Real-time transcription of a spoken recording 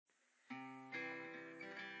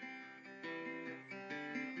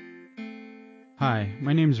Hi,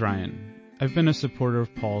 my name's Ryan. I've been a supporter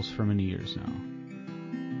of Paul's for many years now.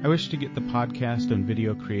 I wish to get the podcast and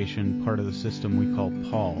video creation part of the system we call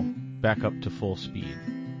Paul back up to full speed.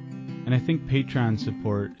 And I think Patreon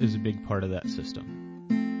support is a big part of that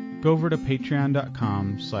system. Go over to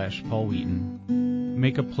patreon.com/Paul Wheaton.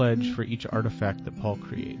 Make a pledge for each artifact that Paul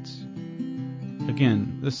creates.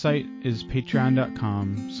 Again, the site is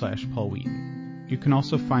patreon.com/Paul Wheaton. You can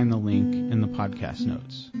also find the link in the podcast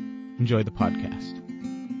notes. Enjoy the podcast.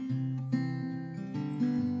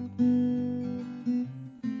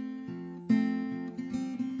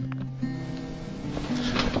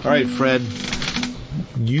 All right, Fred,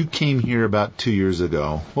 you came here about 2 years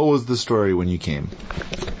ago. What was the story when you came?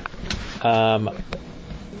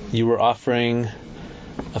 You were offering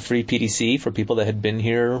a free PDC for people that had been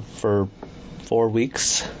here for 4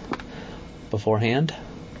 weeks beforehand.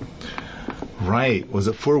 Right. Was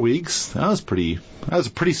it 4 weeks? That was a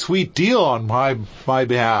pretty sweet deal on my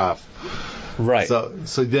behalf. Right. So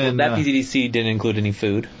then that PDC didn't include any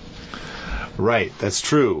food. Right. That's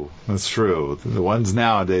true. The ones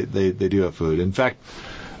now they do have food. In fact,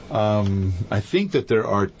 I think that there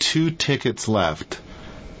are 2 tickets left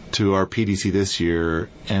to our PDC this year,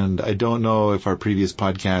 and I don't know if our previous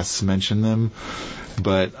podcasts mentioned them,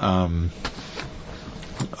 but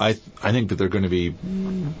I think that they're going to be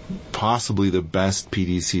possibly the best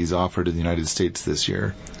PDCs offered in the United States this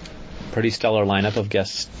year. Pretty stellar lineup of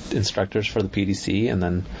guest instructors for the PDC, and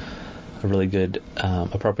then a really good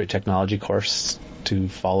appropriate technology course to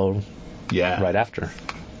follow right after.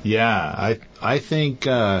 Yeah, I think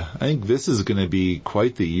this is going to be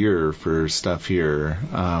quite the year for stuff here.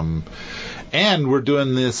 And we're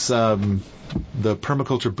doing this the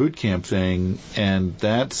permaculture boot camp thing, and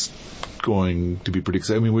that's going to be pretty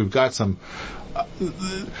exciting. I mean, we've got some. I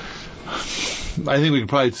think we could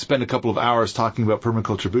probably spend a couple of hours talking about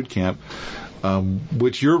permaculture boot camp,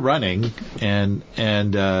 which you're running,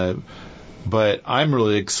 but I'm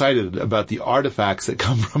really excited about the artifacts that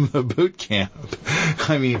come from the boot camp.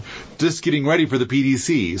 I mean, just getting ready for the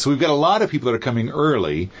PDC. So we've got a lot of people that are coming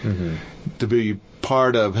early to be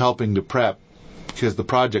part of helping to prep because the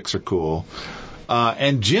projects are cool.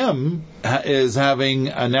 And Jim is having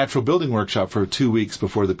a natural building workshop for 2 weeks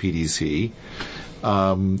before the PDC.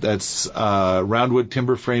 That's roundwood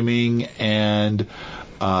timber framing and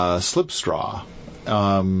slip straw,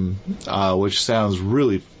 which sounds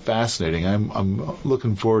really fascinating. I'm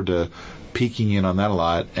looking forward to peeking in on that a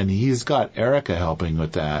lot. And he's got Erica helping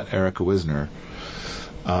with that, Erica Wisner.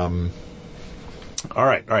 All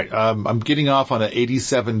right. I'm getting off on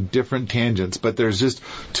 87 different tangents, but there's just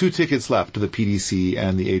 2 tickets left to the PDC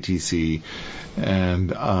and the ATC.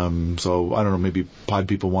 And so, I don't know, maybe pod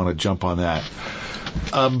people want to jump on that.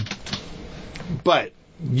 But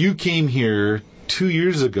you came here 2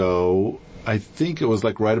 years ago. I think it was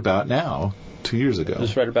like right about now, 2 years ago. It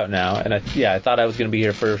was right about now. And I thought I was going to be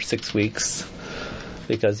here for 6 weeks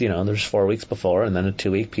because, there's 4 weeks before and then a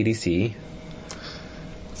 2-week PDC.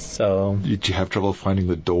 So did you have trouble finding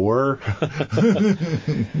the door?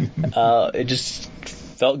 It just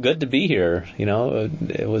felt good to be here.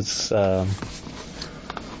 It was. I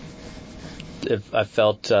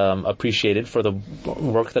felt appreciated for the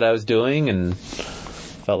work that I was doing, and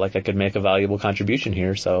felt like I could make a valuable contribution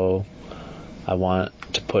here. So I want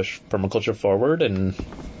to push permaculture forward, and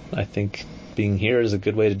I think being here is a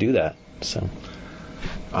good way to do that. So.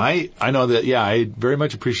 I know that, I very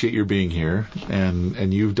much appreciate your being here,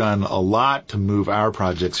 and you've done a lot to move our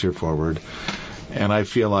projects here forward. And I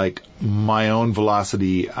feel like my own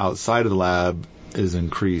velocity outside of the lab is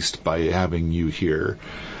increased by having you here.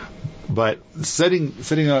 But setting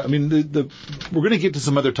up, I mean, we're going to get to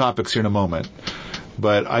some other topics here in a moment,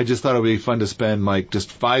 but I just thought it would be fun to spend just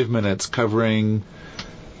 5 minutes covering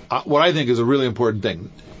what I think is a really important thing.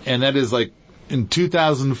 And that is in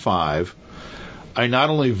 2005, I not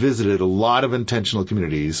only visited a lot of intentional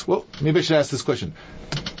communities. Well, maybe I should ask this question.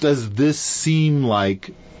 Does this seem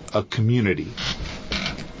like a community?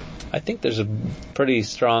 I think there's a pretty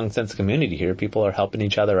strong sense of community here. People are helping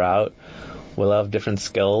each other out. We'll have different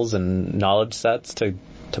skills and knowledge sets to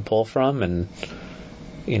pull from. And,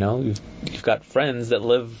 you've got friends that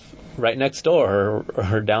live right next door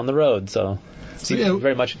or down the road. So it seems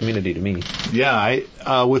very much a community to me. Yeah,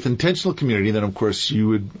 with intentional community, then of course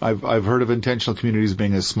I've heard of intentional communities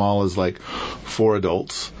being as small as 4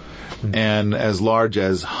 adults and as large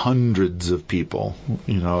as hundreds of people,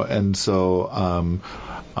 and so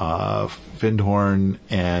Findhorn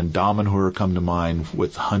and Damanhur come to mind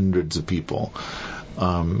with hundreds of people.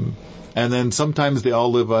 And then sometimes they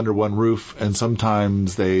all live under one roof, and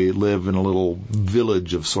sometimes they live in a little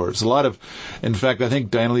village of sorts. In fact, I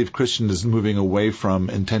think Diana Leaf Christian is moving away from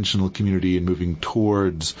intentional community and moving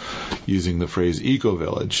towards using the phrase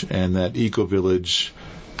eco-village, and that eco-village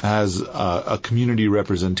has a community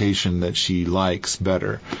representation that she likes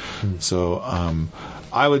better. So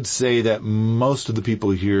I would say that most of the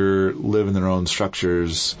people here live in their own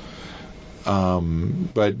structures.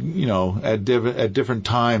 But at different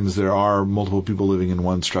times there are multiple people living in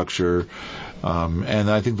one structure, and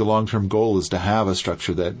I think the long-term goal is to have a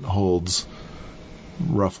structure that holds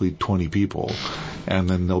roughly 20 people, and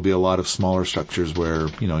then there'll be a lot of smaller structures where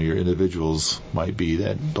your individuals might be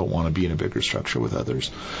that don't want to be in a bigger structure with others.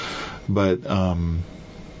 But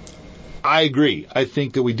I agree. I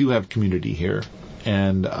think that we do have community here,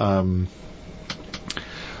 and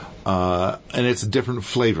it's a different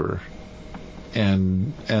flavor.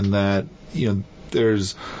 And that,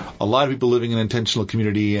 there's a lot of people living in intentional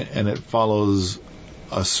community, and it follows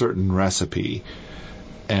a certain recipe.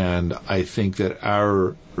 And I think that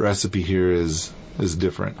our recipe here is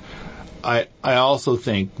different. I also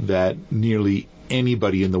think that nearly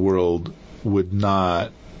anybody in the world would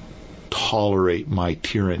not tolerate my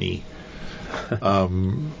tyranny.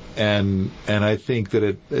 And I think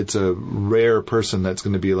that it's a rare person that's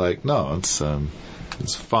going to be like, no, it's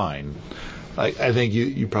fine. I think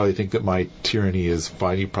you probably think that my tyranny is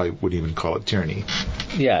fine. You probably wouldn't even call it tyranny.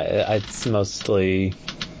 Yeah, it's mostly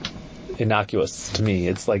innocuous to me.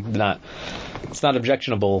 It's not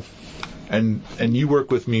objectionable. And you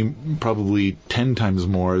work with me probably 10 times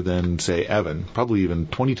more than, say, Evan. Probably even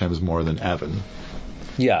 20 times more than Evan.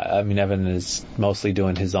 Yeah, I mean, Evan is mostly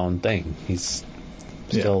doing his own thing. He's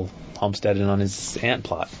still homesteading on his ant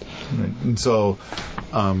plot. Right. And so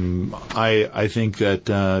I think that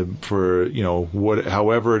for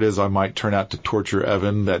however it is I might turn out to torture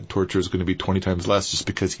Evan, that torture is going to be 20 times less just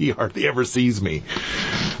because he hardly ever sees me.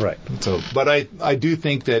 Right. So, but I do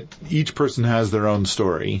think that each person has their own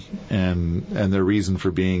story and their reason for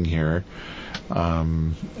being here,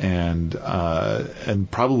 and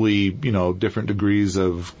probably different degrees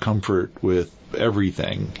of comfort with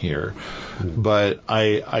everything here. But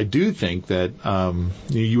I do think that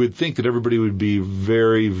you would think that everybody would be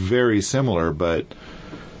very, very similar, but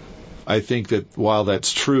I think that while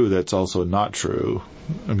that's true, that's also not true.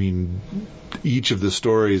 I mean, each of the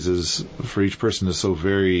stories for each person is so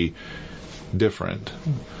very different.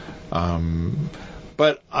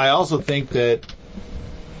 But I also think that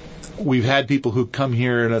we've had people who come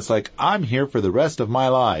here and it's like, I'm here for the rest of my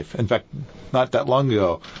life. In fact, not that long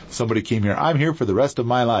ago, somebody came here, I'm here for the rest of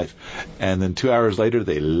my life. And then 2 hours later,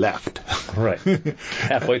 they left. Right.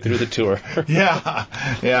 Halfway through the tour. Yeah,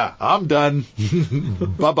 I'm done.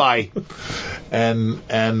 Bye-bye. And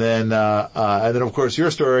then of course,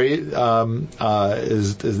 your story is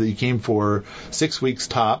that you came for 6 weeks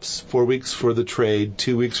tops, 4 weeks for the trade,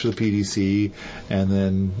 2 weeks for the PDC, and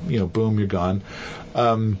then, boom, you're gone.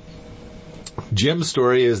 Jim's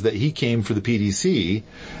story is that he came for the PDC,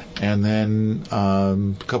 and then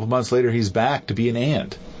a couple months later he's back to be an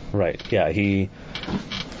ant. Right. Yeah. He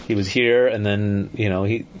was here, and then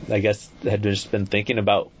he, I guess, had just been thinking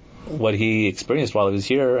about what he experienced while he was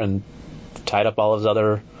here, and tied up all of his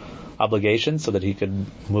other obligations so that he could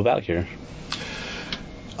move out here.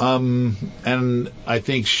 And I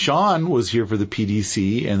think Sean was here for the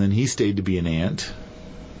PDC, and then he stayed to be an ant.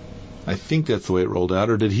 I think that's the way it rolled out.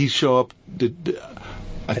 Or did he show up?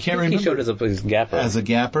 I can't remember. He showed as a gapper. As a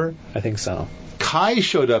gapper? I think so. Kai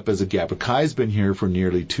showed up as a gapper. Kai's been here for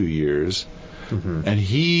nearly 2 years. Mm-hmm. And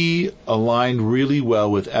he aligned really well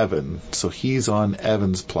with Evan. So he's on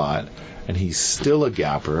Evan's plot. And he's still a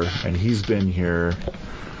gapper. And he's been here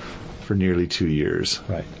for nearly 2 years.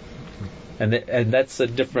 Right. And that's a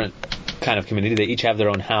different kind of community. They each have their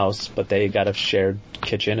own house, but they got a shared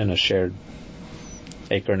kitchen and a shared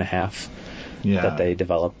acre and a half that they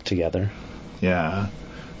developed together. Yeah.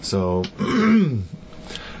 So,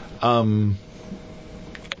 all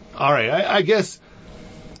right. I guess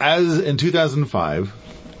as in 2005,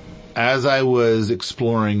 as I was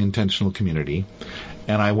exploring intentional community,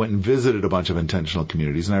 and I went and visited a bunch of intentional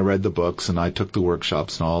communities, and I read the books, and I took the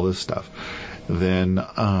workshops and all this stuff, then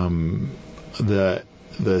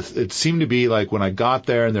it seemed to be like when I got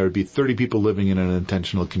there and there would be 30 people living in an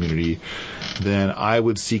intentional community, then I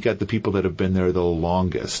would seek out the people that have been there the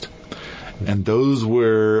longest. And those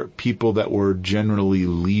were people that were generally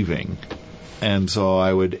leaving. And so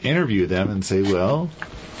I would interview them and say, well,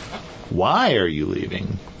 why are you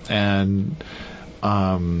leaving? And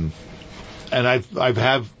I've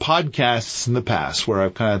have podcasts in the past where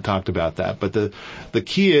I've kind of talked about that, but the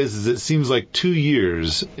key is it seems like 2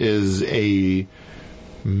 years is a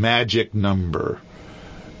magic number,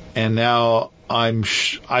 and now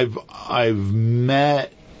I've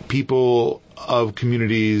met people of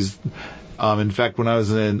communities. In fact, when I was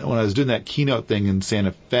doing that keynote thing in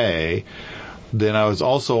Santa Fe, then I was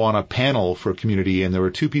also on a panel for a community, and there were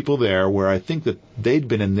 2 people there where I think that they'd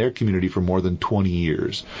been in their community for more than 20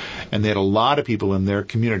 years. And they had a lot of people in their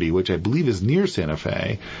community, which I believe is near Santa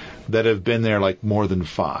Fe, that have been there like more than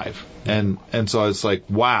 5. And so it's like,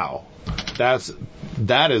 wow,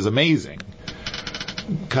 that is amazing.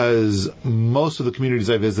 Because most of the communities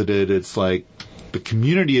I visited, it's like the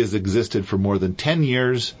community has existed for more than 10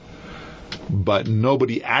 years, but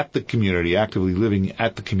nobody at the community, actively living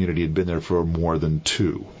at the community, had been there for more than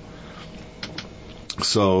 2.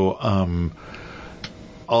 So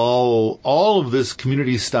all of this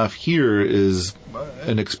community stuff here is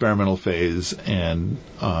an experimental phase, and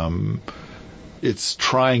it's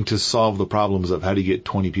trying to solve the problems of how do you get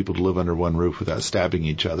 20 people to live under one roof without stabbing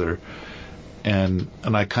each other. And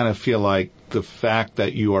I kind of feel like the fact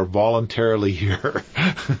that you are voluntarily here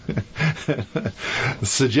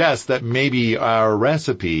suggests that maybe our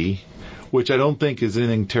recipe, which I don't think is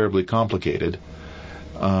anything terribly complicated,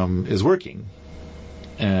 is working.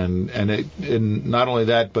 And not only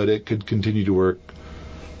that, but it could continue to work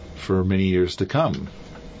for many years to come.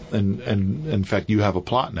 And in fact, you have a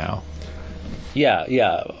plot now.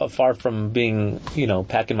 Yeah. Far from being,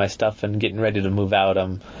 packing my stuff and getting ready to move out,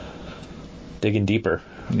 I'm digging deeper.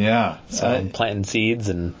 Yeah. So I'm planting seeds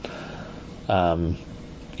and,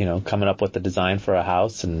 coming up with the design for a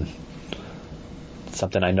house, and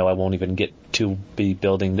something I know I won't even get to be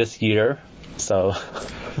building this year. So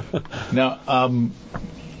now,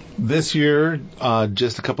 this year,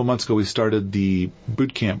 just a couple months ago, we started the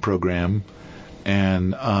boot camp program,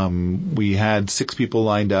 and we had 6 people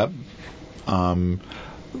lined up. 5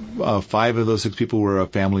 of those 6 people were a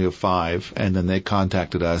family of 5, and then they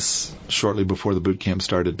contacted us shortly before the boot camp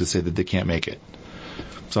started to say that they can't make it.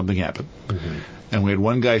 Something happened. Mm-hmm. And we had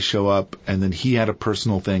one guy show up, and then he had a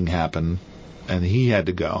personal thing happen, and he had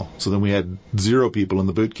to go. So then we had 0 people in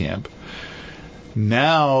the boot camp.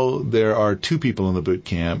 Now there are 2 people in the boot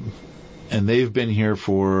camp, and they've been here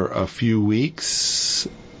for a few weeks.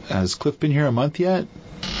 Has Cliff been here a month yet?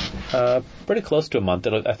 Pretty close to a month.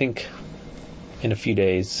 I think in a few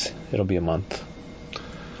days it'll be a month.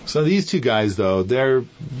 So these 2 guys, though,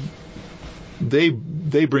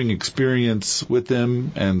 they bring experience with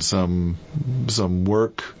them and some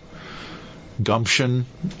work gumption.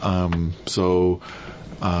 I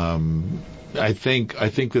think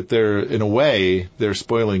that they're, in a way, they're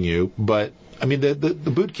spoiling you. But I mean, the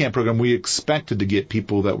boot camp program, we expected to get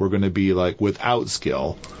people that were going to be like without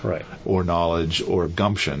skill, right, or knowledge or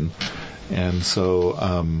gumption. And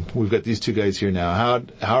so we've got these 2 guys here now.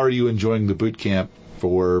 How are you enjoying the boot camp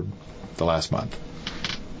for the last month?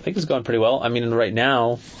 I think it's going pretty well. I mean, right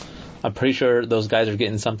now, I'm pretty sure those guys are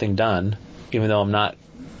getting something done, even though I'm not,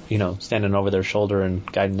 standing over their shoulder and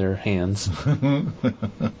guiding their hands. And,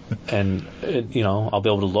 I'll be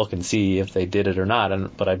able to look and see if they did it or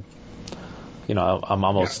not. But I'm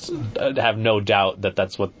almost, I have no doubt that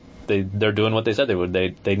that's what they're doing what they said they would.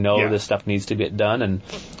 They know this stuff needs to get done, and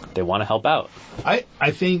they want to help out.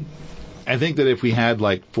 I think that if we had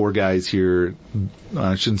like 4 guys here,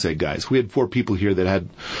 I shouldn't say guys, we had 4 people here that had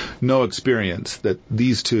no experience, that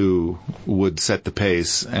these 2 would set the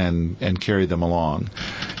pace and carry them along,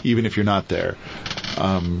 even if you're not there.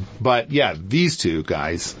 But yeah, these 2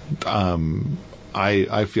 guys,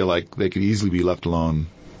 I feel like they could easily be left alone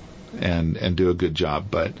and do a good job.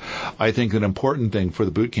 But I think an important thing for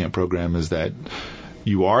the boot camp program is that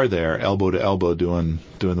you are there elbow to elbow doing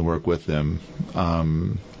the work with them.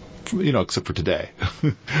 Except for today.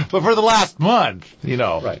 But for the last month,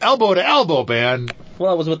 right. Elbow to elbow, man. Well,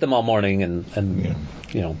 I was with them all morning and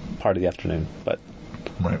part of the afternoon, but.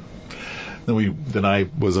 Right. Then I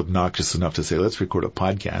was obnoxious enough to say, let's record a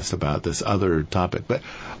podcast about this other topic. But,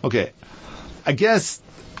 okay, I guess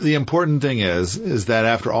the important thing is that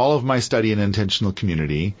after all of my study in intentional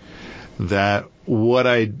community, that what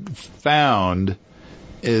I found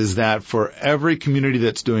is that for every community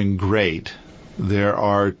that's doing great, there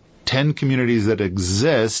are 10 communities that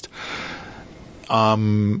exist,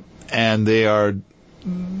 and they are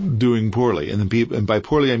doing poorly. And by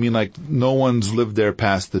poorly, I mean like no one's lived there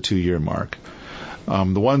past the 2-year mark.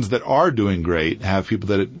 The ones that are doing great have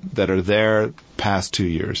people that are there past 2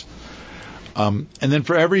 years. And then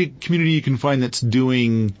for every community you can find that's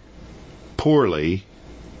doing poorly,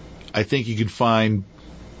 I think you could find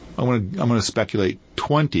going to speculate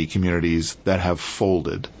 20 communities that have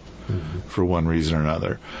folded for one reason or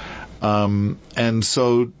another. And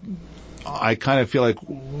so I kind of feel like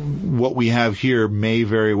what we have here may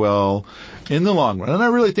very well, in the long run, and I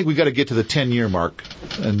really think we've got to get to the 10-year mark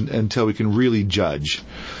until we can really judge.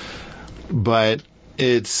 But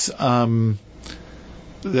it's that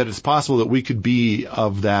it's possible that we could be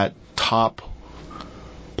of that top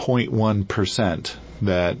 0.1%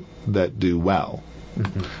 that do well.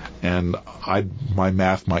 And my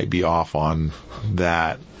math might be off on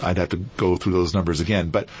that. I'd have to go through those numbers again,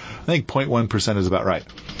 but I think 0.1% is about right.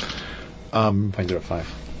 0.05.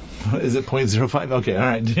 Is it 0.05? Okay, all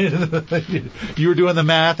right. You were doing the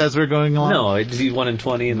math as we were going along? No, I did 1 in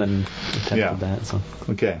 20 and then attempted that. So.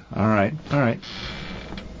 Okay, all right.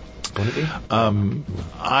 Would it be?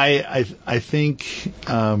 I think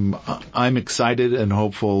I'm excited and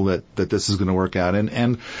hopeful that this is going to work out.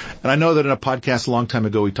 And I know that in a podcast a long time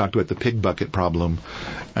ago we talked about the pig bucket problem,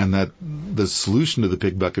 and that the solution to the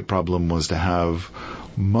pig bucket problem was to have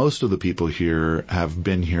most of the people here have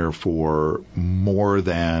been here for more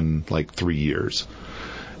than like 3 years.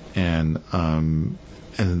 And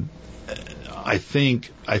I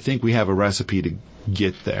think we have a recipe to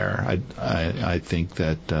get there. I think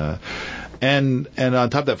that, and on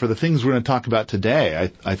top of that, for the things we're going to talk about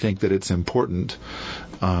today, I think that it's important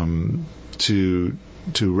to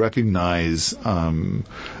recognize the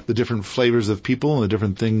different flavors of people and the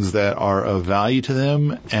different things that are of value to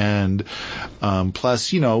them, and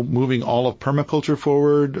plus, moving all of permaculture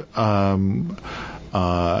forward, and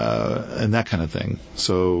that kind of thing.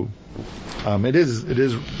 So it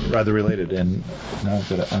is rather related. And now I've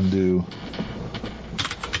got to undo.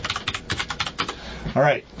 All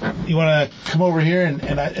right, you want to come over here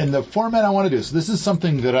and the format I want to do. So this is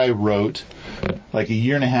something that I wrote like a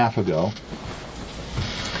year and a half ago,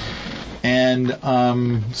 and so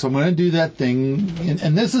I'm going to do that thing.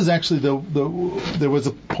 And this is actually there was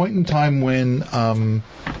a point in time when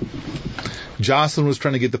Jocelyn was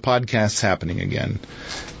trying to get the podcasts happening again,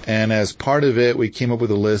 and as part of it, we came up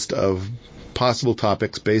with a list of possible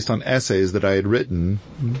topics based on essays that I had written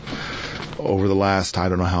over the last, I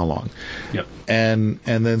don't know how long. Yep. And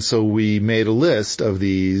then so we made a list of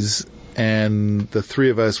these, and the three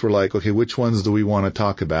of us were like, okay, which ones do we want to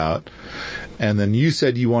talk about? And then you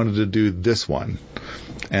said you wanted to do this one.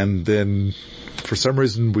 And then for some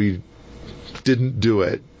reason we didn't do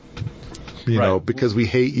it. You know, because we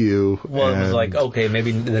hate you. Well, it was like, okay,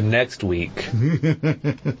 maybe the next week. And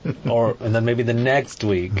then maybe the next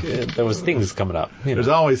week. There was things coming up. There's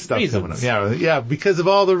always stuff coming up. Yeah, because of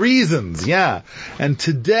all the reasons. Yeah. And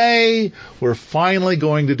today, we're finally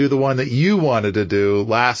going to do the one that you wanted to do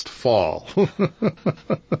last fall.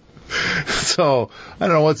 So, I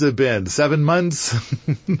don't know, what's it been? 7 months?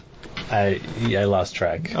 I lost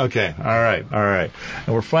track. Okay. All right.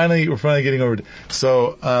 And we're finally getting over it.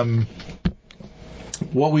 So,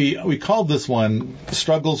 what we called this one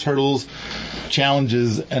Struggles, Hurdles,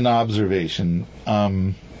 Challenges, and Observation.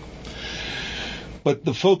 But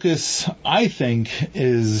the focus, I think,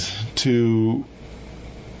 is to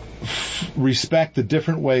respect the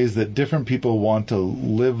different ways that different people want to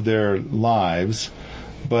live their lives.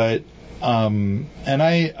 But and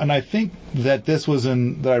I think that this was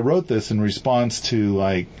that I wrote this in response to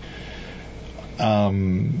like how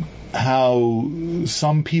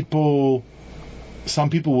some people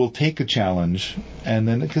will take a challenge, and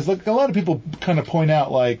then, because like a lot of people kind of point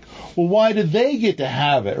out like, well, why did they get to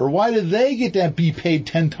have it? Or why did they get to be paid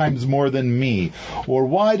 10 times more than me? Or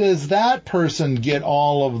why does that person get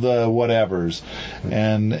all of the whatevers?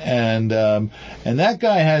 And that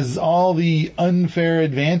guy has all the unfair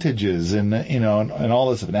advantages and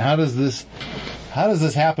all this stuff. Now, how does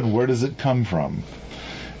this happen? Where does it come from?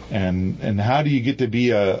 And how do you get to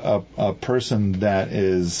be a person that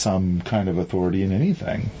is some kind of authority in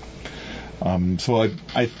anything? So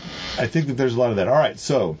I think that there's a lot of that. All right,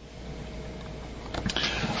 so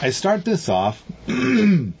I start this off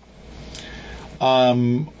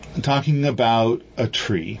talking about a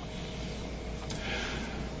tree.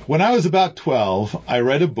 When I was about 12, I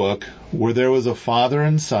read a book where there was a father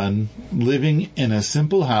and son living in a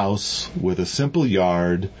simple house with a simple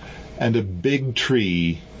yard and a big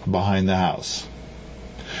tree behind the house.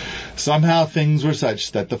 Somehow things were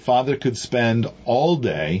such that the father could spend all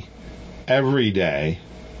day, every day,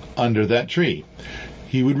 under that tree.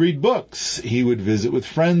 He would read books. He would visit with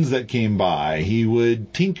friends that came by. He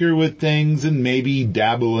would tinker with things and maybe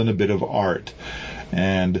dabble in a bit of art.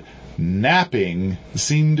 And napping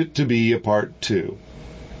seemed to be a part too.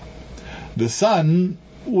 The son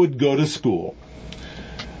would go to school.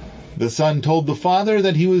 The son told the father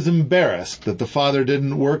that he was embarrassed that the father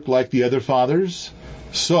didn't work like the other fathers.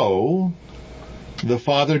 So the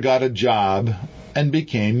father got a job and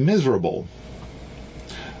became miserable.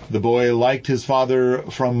 The boy liked his father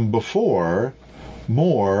from before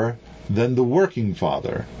more than the working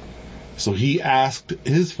father. So he asked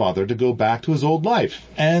his father to go back to his old life,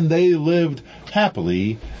 and they lived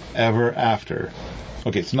happily ever after.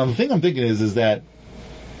 Okay, so now the thing I'm thinking is that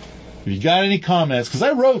if you got any comments, because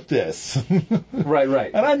I wrote this.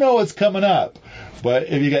 Right. And I know it's coming up. But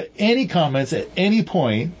if you got any comments at any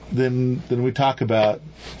point, then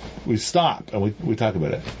we stop and we talk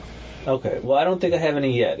about it. Okay. Well, I don't think I have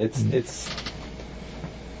any yet.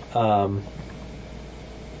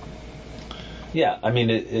 Yeah, I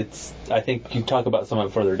mean, I think you talk about some of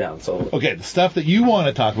it further down. So okay, the stuff that you want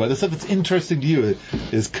to talk about, the stuff that's interesting to you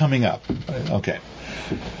is coming up. Okay.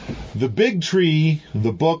 The big tree,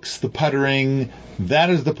 the books, the puttering, that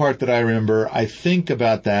is the part that I remember. I think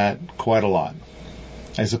about that quite a lot.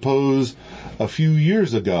 I suppose a few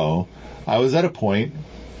years ago, I was at a point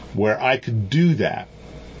where I could do that,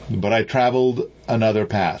 but I traveled another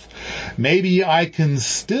path. Maybe I can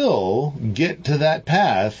still get to that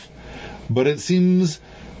path, but it seems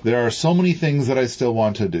there are so many things that I still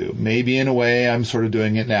want to do. Maybe in a way I'm sort of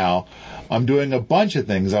doing it now. I'm doing a bunch of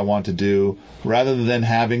things I want to do rather than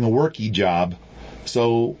having a worky job.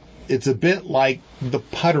 So it's a bit like the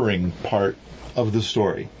puttering part of the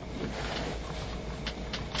story.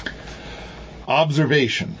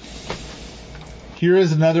 Observation. Here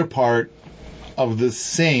is another part of the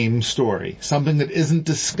same story, something that isn't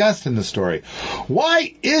discussed in the story.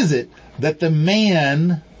 Why is it that the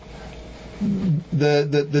man,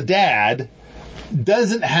 the dad,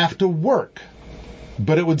 doesn't have to work,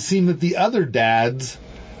 but it would seem that the other dads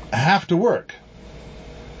have to work?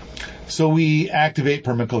 So we activate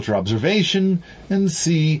permaculture observation and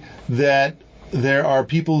see that there are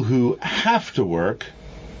people who have to work,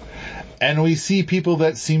 and we see people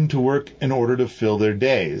that seem to work in order to fill their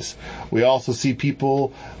days. We also see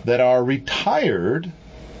people that are retired,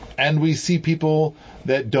 and we see people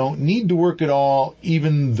that don't need to work at all,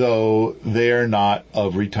 even though they are not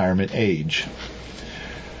of retirement age.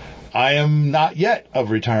 I am not yet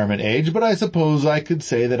of retirement age, but I suppose I could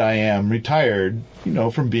say that I am retired,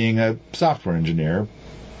 from being a software engineer.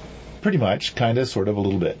 Pretty much, kind of, sort of, a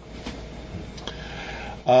little bit.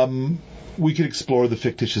 We could explore the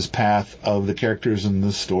fictitious path of the characters in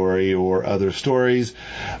the story or other stories.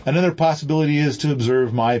 Another possibility is to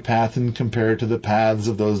observe my path and compare it to the paths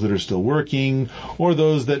of those that are still working or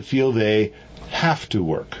those that feel they have to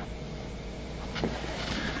work.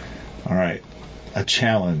 All right. A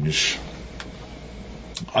challenge.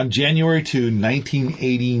 On January 2,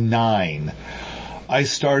 1989, I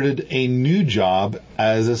started a new job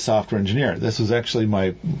as a software engineer. This was actually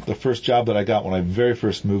the first job that I got when I very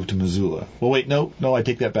first moved to Missoula. Well, wait, no, I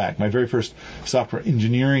take that back. My very first software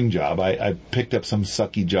engineering job, I picked up some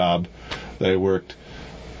sucky job that I worked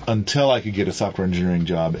until I could get a software engineering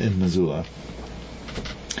job in Missoula.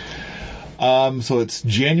 So it's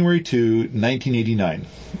January 2, 1989.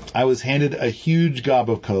 I was handed a huge gob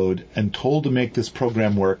of code and told to make this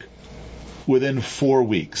program work within 4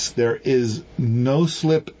 weeks. There is no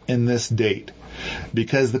slip in this date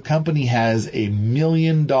because the company has $1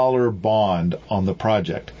 million bond on the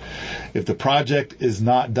project. If the project is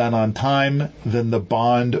not done on time, then the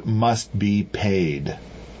bond must be paid.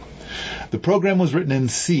 The program was written in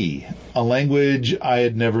C, a language I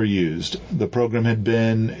had never used. The program had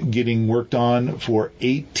been getting worked on for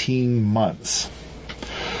 18 months.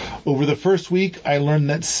 Over the first week, I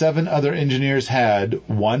learned that 7 other engineers had,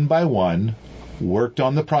 one by one, worked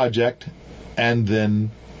on the project and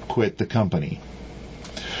then quit the company.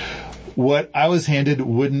 What I was handed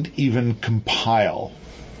wouldn't even compile.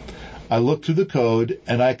 I looked through the code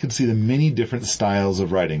and I could see the many different styles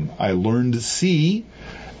of writing. I learned C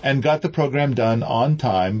and got the program done on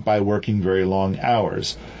time by working very long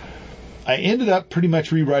hours. I ended up pretty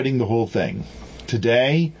much rewriting the whole thing.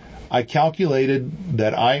 Today, I calculated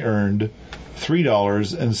that I earned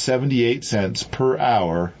 $3.78 per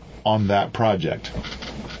hour on that project.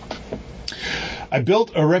 I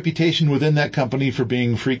built a reputation within that company for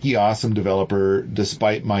being freaky awesome developer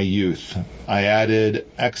despite my youth. I added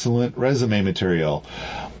excellent resume material.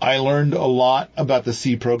 I learned a lot about the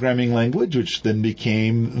C programming language, which then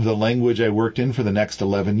became the language I worked in for the next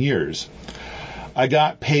 11 years. I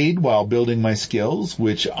got paid while building my skills,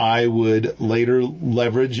 which I would later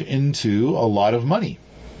leverage into a lot of money.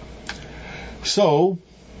 So,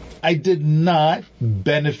 I did not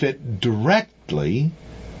benefit directly,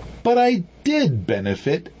 but I did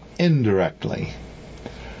benefit indirectly.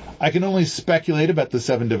 I can only speculate about the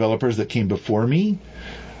 7 developers that came before me.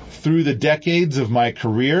 Through the decades of my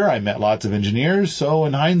career, I met lots of engineers, so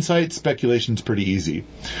in hindsight, speculation's pretty easy.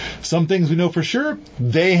 Some things we know for sure.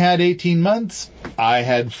 They had 18 months. I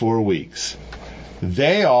had 4 weeks.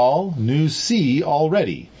 They all knew C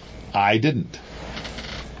already. I didn't.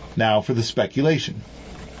 Now for the speculation.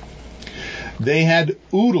 They had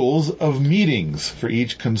oodles of meetings for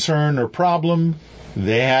each concern or problem.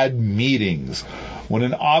 They had meetings. When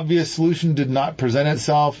an obvious solution did not present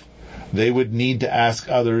itself, they would need to ask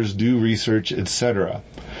others, do research, etc.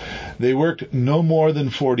 They worked no more than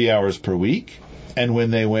 40 hours per week, and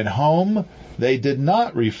when they went home, they did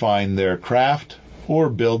not refine their craft or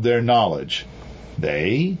build their knowledge.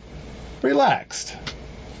 They relaxed.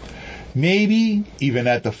 Maybe even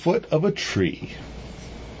at the foot of a tree.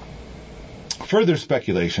 Further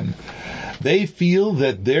speculation. They feel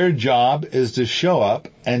that their job is to show up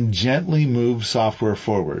and gently move software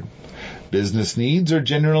forward. Business needs are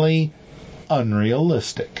generally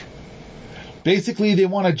unrealistic. Basically, they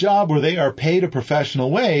want a job where they are paid a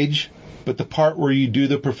professional wage, but the part where you do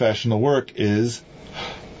the professional work is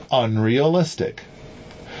unrealistic.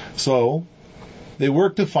 So, they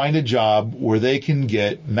work to find a job where they can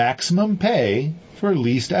get maximum pay for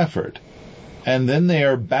least effort. And then they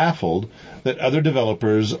are baffled that other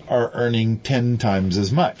developers are earning 10 times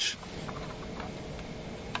as much.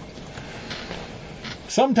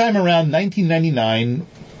 Sometime around 1999,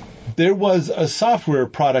 there was a software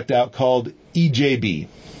product out called EJB.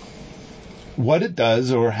 What it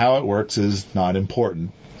does or how it works is not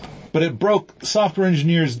important, but it broke software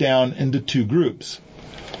engineers down into 2 groups: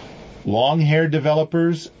 long-haired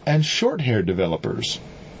developers and short-haired developers.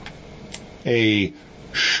 A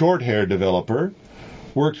short-haired developer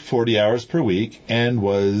worked 40 hours per week and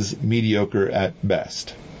was mediocre at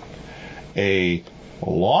best. A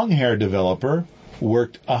long-haired developer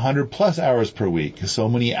worked 100 plus hours per week, so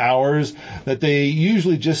many hours that they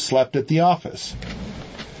usually just slept at the office.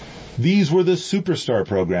 These were the superstar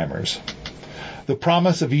programmers. The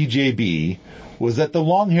promise of EJB was that the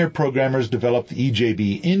long-haired programmers developed the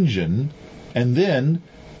EJB engine, and then,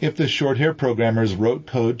 if the short-haired programmers wrote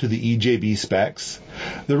code to the EJB specs,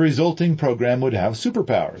 the resulting program would have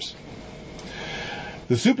superpowers.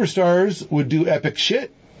 The superstars would do epic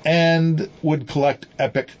shit and would collect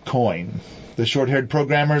epic coin. The short-haired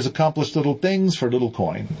programmers accomplished little things for little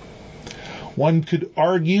coin. One could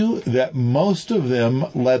argue that most of them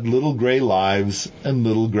led little gray lives in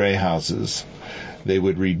little gray houses. They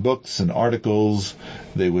would read books and articles.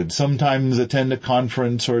 They would sometimes attend a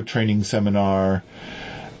conference or a training seminar.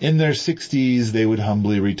 In their 60s, they would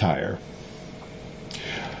humbly retire.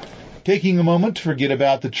 Taking a moment to forget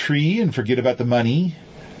about the tree and forget about the money,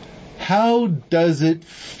 how does it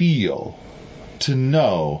feel to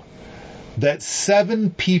know that 7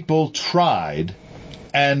 people tried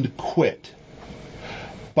and quit,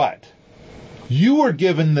 but you were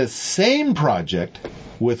given the same project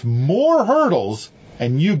with more hurdles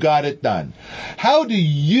and you got it done? How do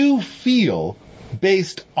you feel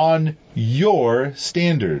based on your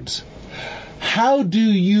standards? How do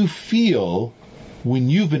you feel when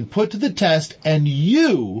you've been put to the test and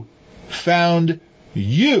you found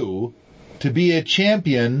you to be a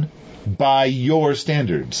champion by your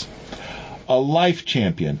standards? A life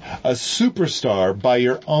champion, a superstar by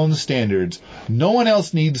your own standards. No one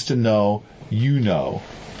else needs to know, you know.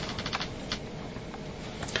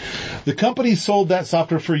 The company sold that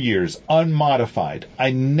software for years, unmodified.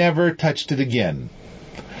 I never touched it again.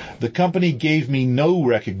 The company gave me no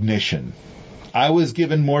recognition. I was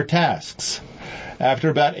given more tasks. After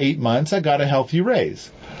about 8 months, I got a healthy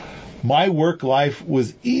raise. My work life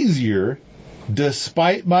was easier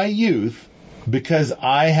despite my youth because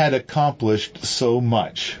I had accomplished so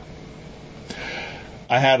much.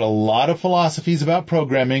 I had a lot of philosophies about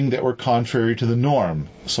programming that were contrary to the norm,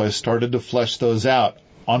 so I started to flesh those out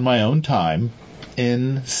on my own time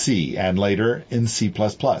in C and later in C++.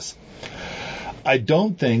 I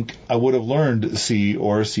don't think I would have learned C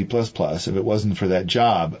or C++ if it wasn't for that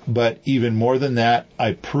job, but even more than that,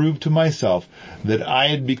 I proved to myself that I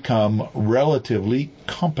had become relatively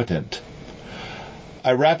competent.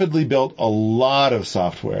 I rapidly built a lot of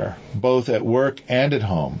software, both at work and at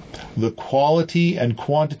home. The quality and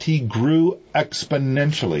quantity grew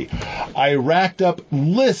exponentially. I racked up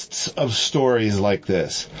lists of stories like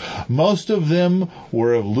this. Most of them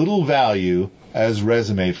were of little value as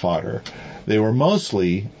resume fodder. They were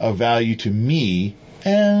mostly of value to me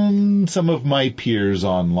and some of my peers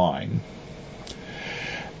online.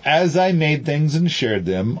 As I made things and shared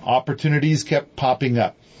them, opportunities kept popping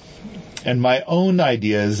up. And my own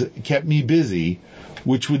ideas kept me busy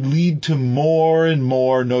which would lead to more and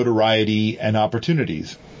more notoriety and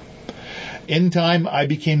opportunities. In time, I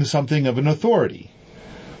became something of an authority.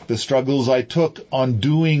 The struggles I took on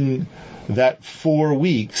doing that 4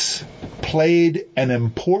 weeks played an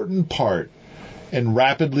important part in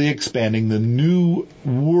rapidly expanding the new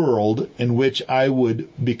world in which I would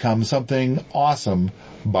become something awesome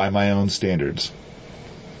by my own standards.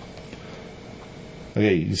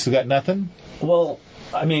 Okay, you still got nothing? Well,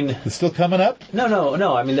 I mean... It's still coming up?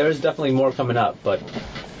 No. I mean, there is definitely more coming up, but...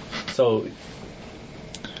 So...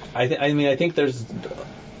 I think there's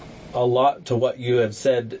a lot to what you have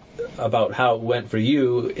said about how it went for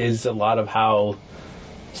you is a lot of how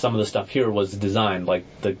some of the stuff here was designed, like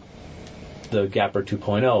the Gapper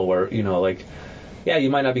 2.0, where, you know, like, yeah, you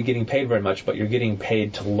might not be getting paid very much, but you're getting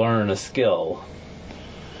paid to learn a skill.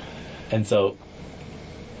 And so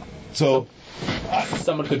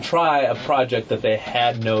someone could try a project that they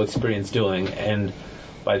had no experience doing, and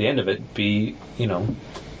by the end of it be, you know,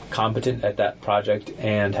 competent at that project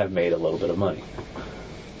and have made a little bit of money.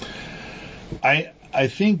 I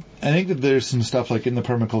think that there's some stuff like in the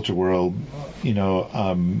permaculture world, you know,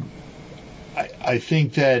 I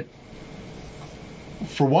think that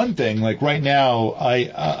for one thing, like right now,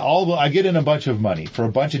 I get in a bunch of money for a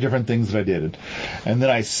bunch of different things that I did, and then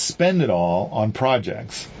I spend it all on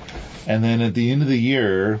projects. And then at the end of the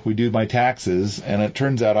year, we do my taxes, and it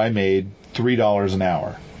turns out I made $3 an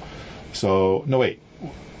hour. So, no, wait.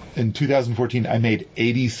 In 2014, I made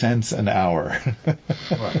 80 cents an hour.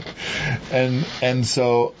 Right. And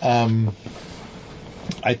so,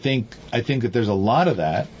 I think that there's a lot of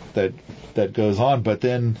that goes on, but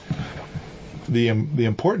then the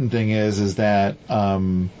important thing is that,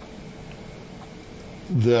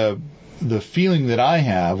 the feeling that I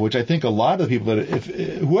have, which I think a lot of the people if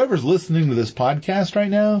whoever's listening to this podcast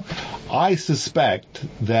right now, I suspect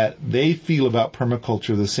that they feel about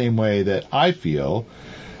permaculture the same way that I feel.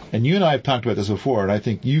 And you and I have talked about this before, and I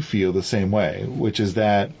think you feel the same way, which is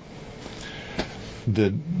that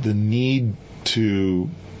the need to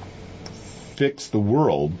fix the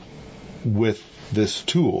world with this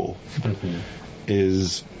tool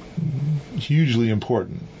is hugely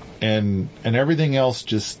important. And everything else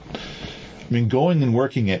just, I mean, going and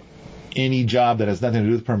working at any job that has nothing to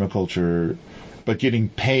do with permaculture, but getting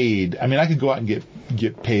paid, I mean, I could go out and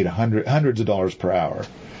get paid hundreds of dollars per hour.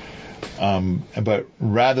 But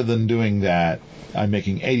rather than doing that, I'm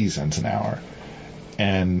making 80 cents an hour,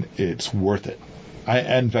 and it's worth it.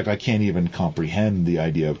 In fact, I can't even comprehend the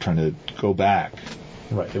idea of trying to go back.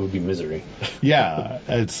 Right, it would be misery. Yeah,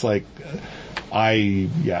 it's like, I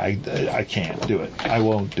can't do it. I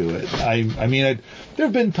won't do it. I mean, there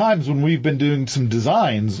have been times when we've been doing some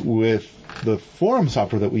designs with the forum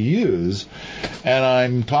software that we use, and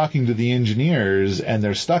I'm talking to the engineers, and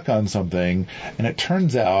they're stuck on something, and it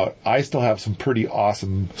turns out I still have some pretty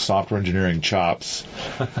awesome software engineering chops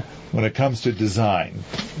when it comes to design.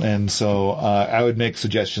 And so I would make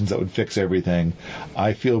suggestions that would fix everything.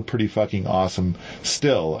 I feel pretty fucking awesome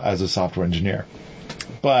still as a software engineer.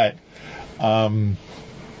 But the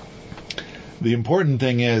important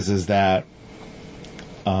thing is that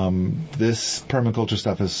this permaculture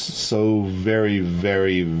stuff is so very,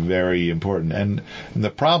 very, very important. And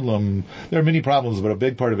the problem, there are many problems, but a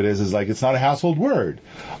big part of it is like it's not a household word.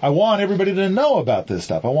 I want everybody to know about this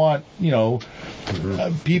stuff. I want, you know,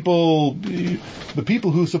 the people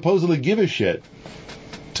who supposedly give a shit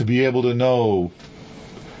to be able to know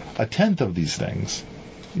a tenth of these things.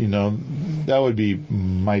 You know, that would be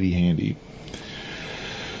mighty handy.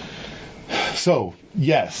 So,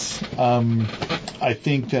 yes, I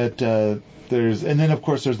think that there's, and then of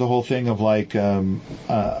course there's the whole thing of like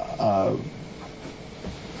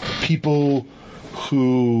people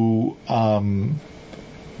who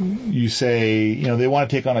you say, you know, they want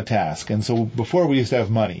to take on a task. And so before we used to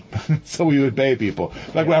have money, so we would pay people.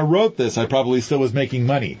 Like when I wrote this, I probably still was making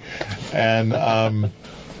money. And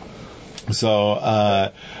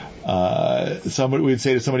somebody would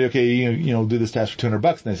say to somebody, okay, you know, do this task for $200,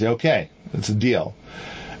 and they say, okay, it's a deal.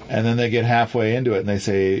 And then they get halfway into it and they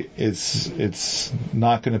say, it's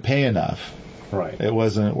not going to pay enough. Right. It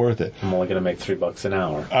wasn't worth it. I'm only going to make $3 an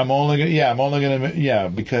hour. I'm only going to,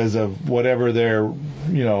 because of whatever their,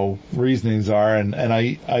 you know, reasonings are. And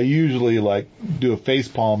I usually like do a face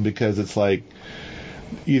palm because it's like,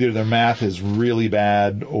 either their math is really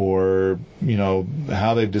bad or, you know,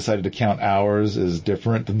 how they've decided to count hours is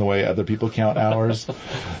different than the way other people count hours.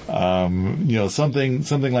 You know, something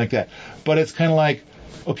like that. But it's kind of like,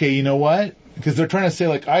 okay, you know what? Because they're trying to say,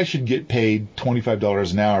 like, I should get paid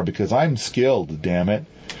 $25 an hour because I'm skilled, damn it.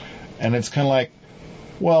 And it's kind of like,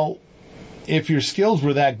 well, if your skills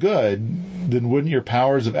were that good, then wouldn't your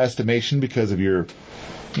powers of estimation, because of your,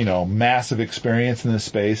 massive experience in this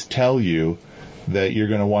space, tell you that you're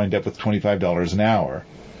going to wind up with $25 an hour?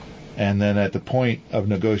 And then at the point of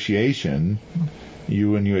negotiation,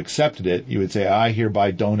 when you accepted it, you would say, I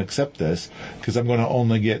hereby don't accept this because I'm going to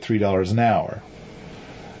only get $3 an hour.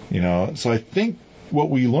 So I think what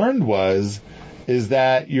we learned is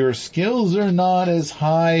that your skills are not as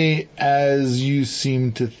high as you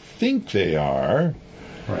seem to think they are.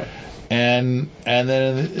 Right. And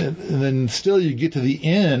then still you get to the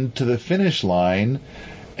end, to the finish line,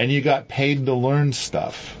 and you got paid to learn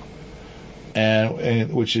stuff.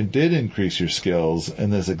 And which it did increase your skills in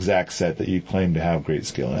this exact set that you claim to have great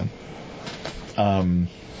skill in.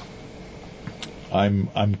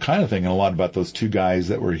 I'm kind of thinking a lot about those two guys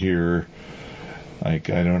that were here, like,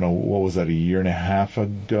 I don't know, what was that, a year and a half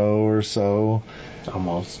ago or so?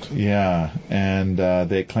 Almost. Yeah, and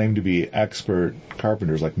they claim to be expert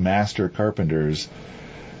carpenters, like master carpenters,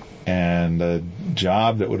 and a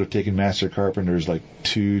job that would have taken master carpenters like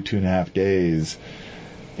 2.5 days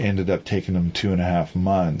ended up taking them 2.5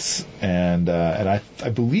 months. And I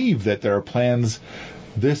believe that there are plans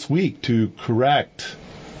this week to correct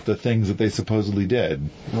the things that they supposedly did.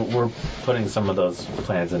 We're putting some of those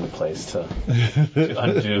plans into place to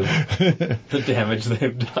undo the damage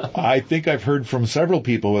they've done. I think I've heard from several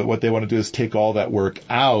people that what they want to do is take all that work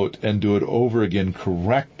out and do it over again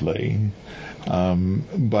correctly.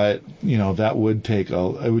 But that would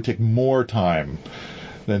take more time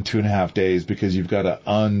than 2.5 days, because you've got to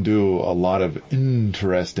undo a lot of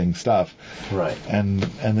interesting stuff. Right. And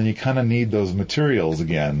then you kind of need those materials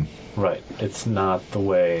again. Right. It's not the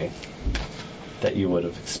way that you would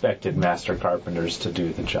have expected master carpenters to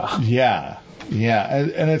do the job. Yeah.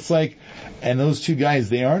 And it's like, and those two guys,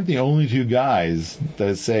 they aren't the only two guys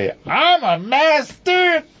that say, I'm a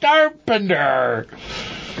master carpenter,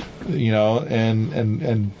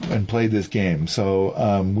 and play this game.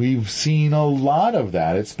 So we've seen a lot of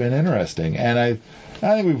that. It's been interesting. And I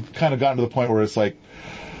think we've kind of gotten to the point where it's like,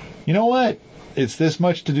 you know what? It's this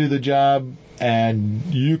much to do the job, and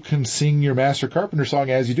you can sing your master carpenter song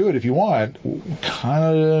as you do it if you want. Kind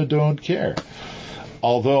of don't care.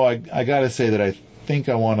 Although I got to say that I think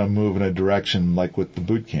I want to move in a direction like with the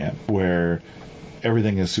boot camp, where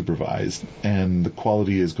everything is supervised and the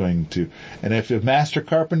quality is going to, and if a master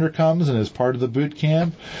carpenter comes and is part of the boot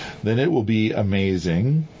camp, then it will be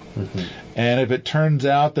amazing. Mm-hmm. And if it turns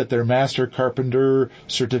out that their master carpenter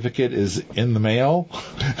certificate is in the mail,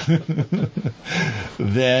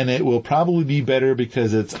 then it will probably be better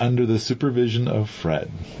because it's under the supervision of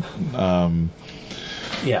Fred.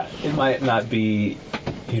 Yeah, it might not be,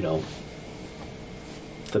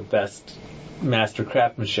 the best master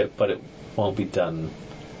craftsmanship, but it won't be done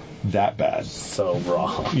that bad. So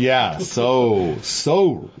wrong. Yeah, so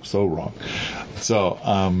wrong. So,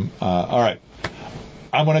 all right.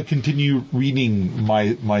 I want to continue reading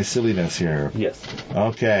my silliness here. Yes.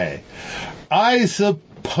 Okay. I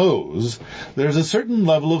suppose there's a certain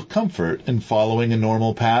level of comfort in following a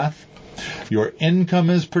normal path. Your income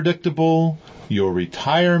is predictable. Your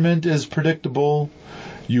retirement is predictable.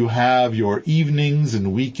 You have your evenings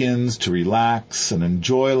and weekends to relax and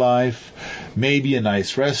enjoy life. Maybe a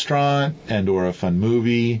nice restaurant and or a fun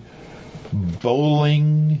movie.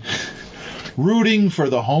 Bowling. Rooting for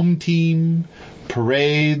the home team.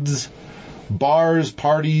 Parades. Bars,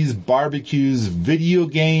 parties, barbecues, video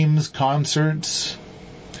games, concerts.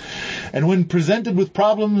 And when presented with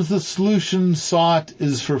problems, the solution sought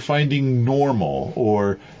is for finding normal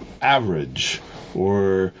or average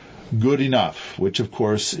or good enough, which of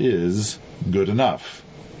course is good enough.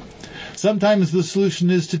 Sometimes the solution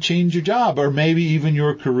is to change your job or maybe even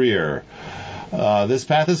your career. This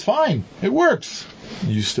path is fine. It works.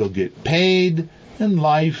 You still get paid and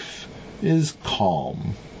life is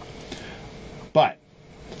calm. But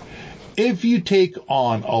if you take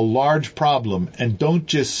on a large problem and don't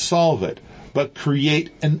just solve it, but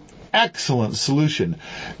create an excellent solution,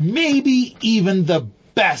 maybe even the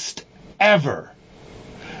best ever,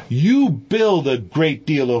 you build a great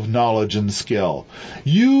deal of knowledge and skill.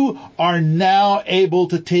 You are now able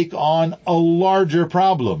to take on a larger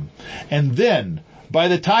problem. And then, by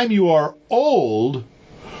the time you are old,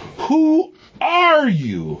 who are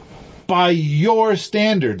you by your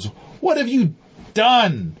standards? What have you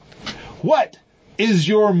done? What is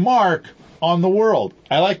your mark on the world?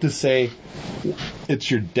 I like to say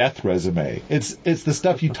it's your death resume. It's the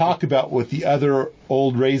stuff you talk about with the other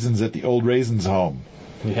old raisins at the old raisins home.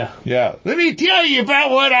 Yeah. Let me tell you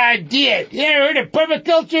about what I did. You ever heard of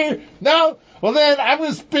permaculture? No? Well then, I'm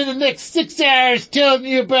going to spend the next 6 hours telling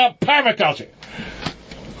you about permaculture.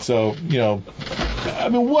 So, I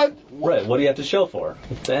mean, what? Right. What do you have to show for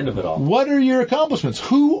at the end of it all? What are your accomplishments?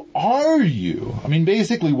 Who are you? I mean,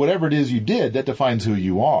 basically, whatever it is you did, that defines who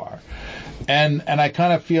you are. And I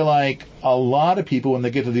kind of feel like a lot of people, when they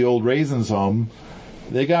get to the old Raisins home,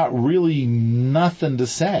 they got really nothing to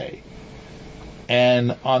say.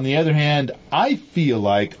 And on the other hand, I feel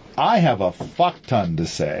like I have a fuck ton to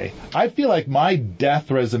say. I feel like my death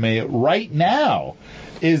resume right now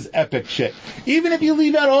is epic shit. Even if you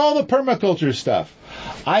leave out all the permaculture stuff,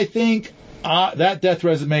 I think that death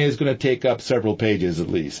resume is going to take up several pages at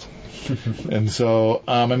least. And so,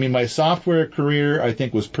 I mean, my software career, I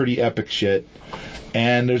think, was pretty epic shit.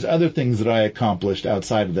 And there's other things that I accomplished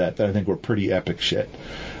outside of that I think were pretty epic shit.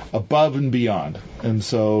 Above and beyond. And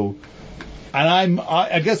so, and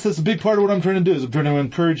I guess that's a big part of what I'm trying to do, is I'm trying to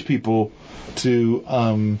encourage people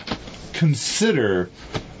to consider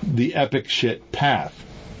the epic shit path.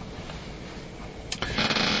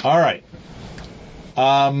 All right.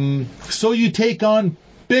 So you take on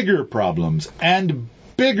bigger problems and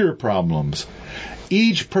bigger problems,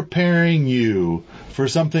 each preparing you for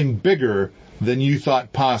something bigger than you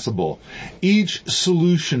thought possible. Each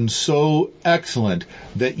solution so excellent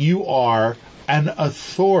that you are an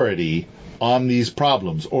authority on these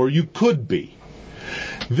problems, or you could be.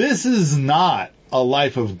 This is not a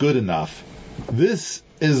life of good enough. This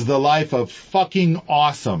is the life of fucking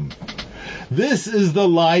awesome. This is the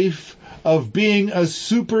life of being a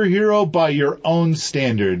superhero by your own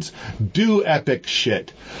standards. Do epic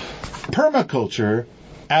shit. Permaculture,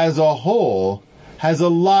 as a whole, has a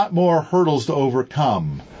lot more hurdles to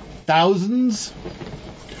overcome. Thousands?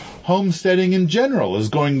 Homesteading in general is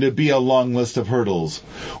going to be a long list of hurdles.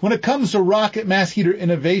 When it comes to rocket mass heater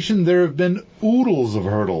innovation, there have been oodles of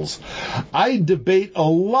hurdles. I debate a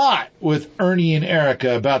lot with Ernie and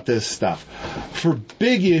Erica about this stuff. For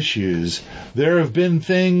big issues, there have been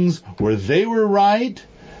things where they were right,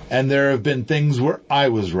 and there have been things where I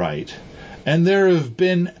was right. And there have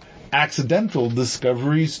been accidental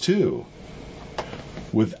discoveries too.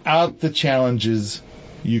 Without the challenges,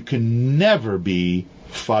 you can never be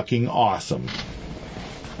fucking awesome.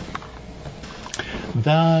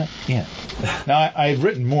 Now, I've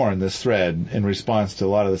written more in this thread in response to a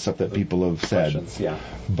lot of the stuff that people have said. Questions, yeah.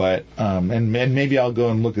 But, and maybe I'll go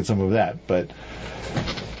and look at some of that. But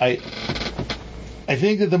I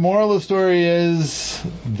think that the moral of the story is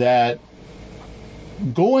that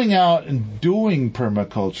going out and doing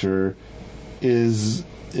permaculture is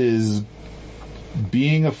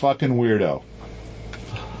being a fucking weirdo.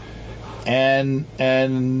 And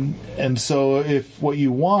so if what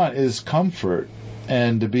you want is comfort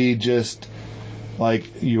and to be just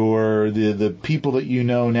like the people that you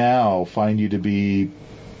know now find you to be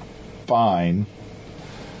fine,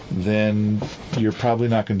 then you're probably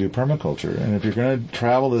not going to do permaculture. And if you're going to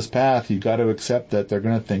travel this path, you've got to accept that they're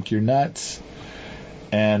going to think you're nuts.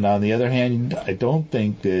 And on the other hand, I don't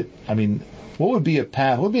think that, I mean, what would be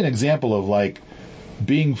an example of like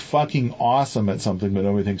being fucking awesome at something but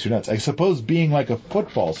nobody thinks you're nuts? I suppose being like a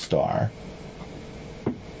football star,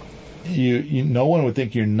 you no one would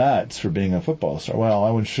think you're nuts for being a football star. Well,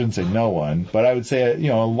 I shouldn't say no one, but I would say,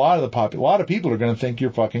 a lot of people are going to think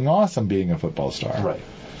you're fucking awesome being a football star. Right.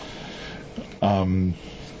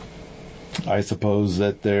 I suppose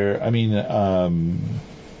that there's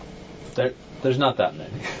not that many.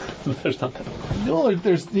 There's not that many. No,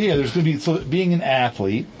 there's going to be, so being an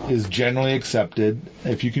athlete is generally accepted.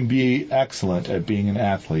 If you can be excellent at being an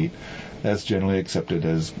athlete, that's generally accepted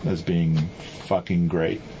as being fucking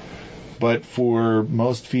great. But for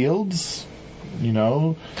most fields,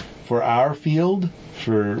 for our field,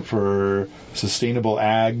 for sustainable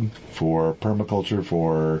ag, for permaculture,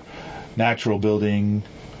 for natural building,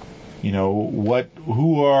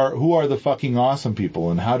 who are the fucking awesome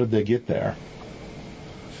people and how did they get there?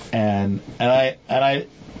 And I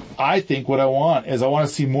think what I want to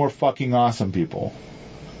see more fucking awesome people.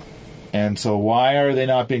 And so why are they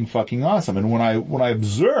not being fucking awesome? And when I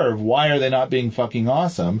observe why are they not being fucking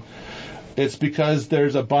awesome, it's because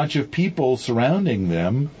there's a bunch of people surrounding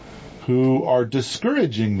them who are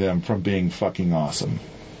discouraging them from being fucking awesome.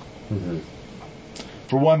 Mm-hmm.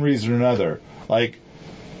 For one reason or another. Like,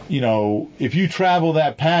 if you travel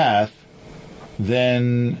that path,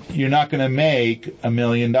 then you're not going to make $1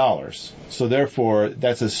 million. So therefore,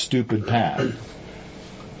 that's a stupid path.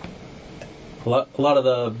 A lot of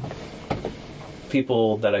the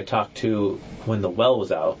people that I talked to when the well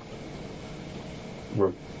was out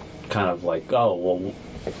were kind of like, oh, well,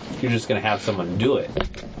 you're just going to have someone do it.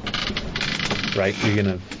 Right? You're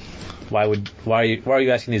going to... Why are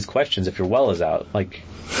you asking these questions if your well is out? Like...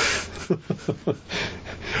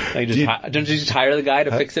 Like don't you just hire the guy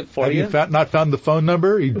to fix it for you? Have you not found the phone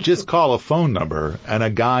number? You just call a phone number, and a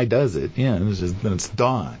guy does it. Yeah, and it's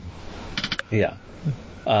done. Yeah.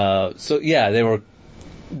 So yeah, they were.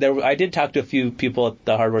 I did talk to a few people at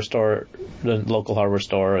the hardware store, the local hardware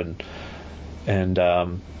store, and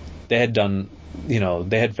they had done,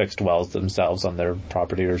 they had fixed wells themselves on their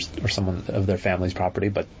property or someone of their family's property,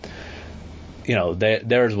 but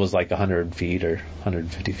theirs was like 100 feet or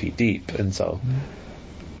 150 feet deep, and so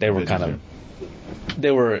they were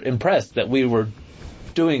they were impressed that we were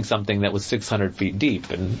doing something that was 600 feet deep,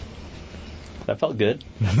 and that felt good.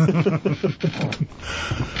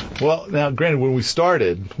 Well, now, granted, when we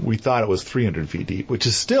started, we thought it was 300 feet deep, which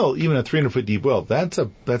is still, even a 300-foot deep well, that's a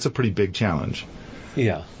pretty big challenge.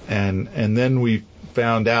 Yeah. And then we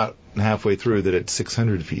found out halfway through that it's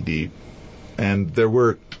 600 feet deep, and there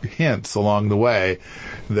were hints along the way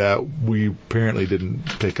that we apparently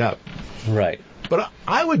didn't pick up. Right. But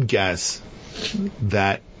I would guess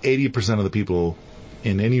that 80% of the people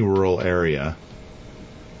in any rural area,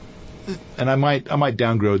 and I might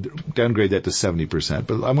downgrade that to 70%,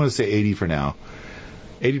 but I'm going to say 80 for now.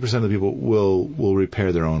 80% of the people will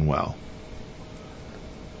repair their own well.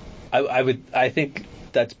 I think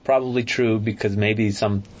that's probably true, because maybe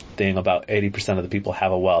something about 80% of the people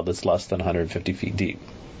have a well that's less than 150 feet deep.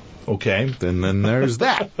 Okay, then there's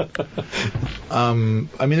that. I mean,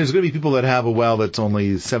 there's going to be people that have a well that's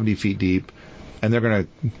only 70 feet deep, and they're going to,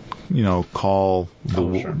 call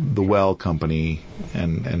the well company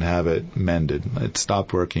and have it mended. It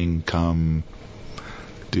stopped working, come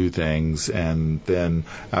do things, and then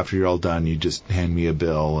after you're all done, you just hand me a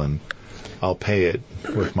bill, and I'll pay it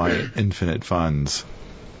with my infinite funds.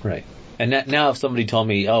 Right. And now if somebody told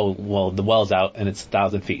me, oh, well, the well's out and it's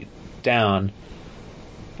 1,000 feet down,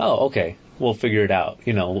 oh, okay, we'll figure it out,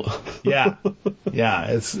 Yeah.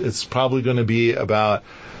 It's probably going to be about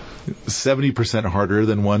 70% harder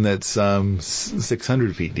than one that's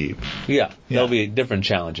 600 feet deep. Yeah, there'll be different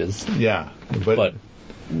challenges. Yeah, but a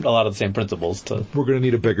lot of the same principles. We're going to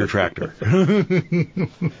need a bigger tractor to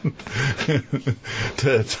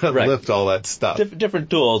right. lift all that stuff.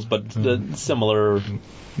 Different tools, but similar.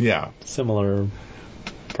 Yeah, similar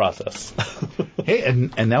process. Hey,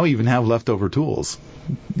 and now we even have leftover tools.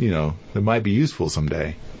 That might be useful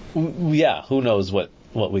someday. Yeah, who knows what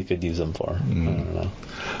we could use them for? I don't know.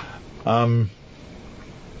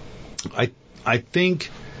 I think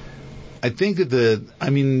that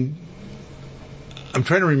I'm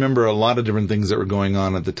trying to remember a lot of different things that were going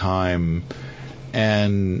on at the time,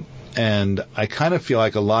 and I kind of feel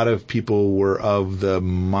like a lot of people were of the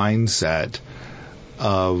mindset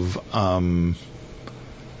of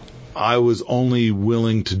I was only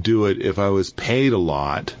willing to do it if I was paid a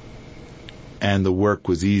lot and the work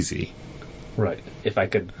was easy. Right. If I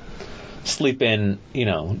could sleep in,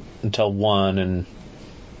 until 1 and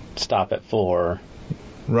stop at 4.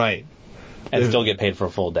 Right. And still get paid for a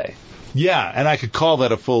full day. Yeah, and I could call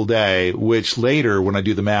that a full day, which later, when I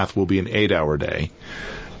do the math, will be an 8-hour day.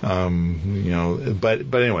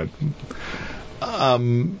 But anyway,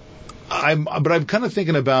 I'm kind of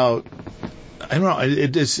thinking about, I don't know,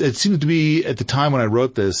 it seems to be, at the time when I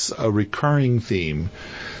wrote this, a recurring theme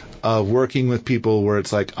of working with people where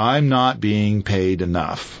it's like, I'm not being paid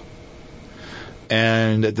enough.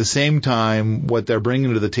 And at the same time, what they're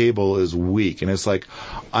bringing to the table is weak. And it's like,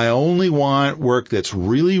 I only want work that's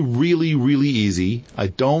really, really, really easy. I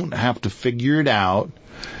don't have to figure it out.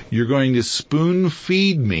 You're going to spoon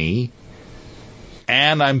feed me,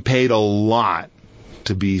 and I'm paid a lot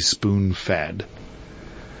to be spoon fed.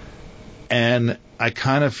 And I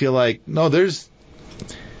kind of feel like, no,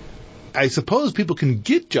 I suppose people can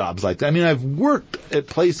get jobs like that. I mean, I've worked at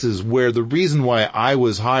places where the reason why I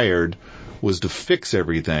was hired was to fix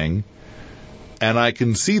everything, and I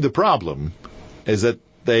can see the problem is that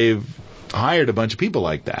they've hired a bunch of people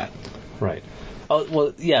like that. Right. Oh,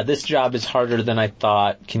 well, yeah, this job is harder than I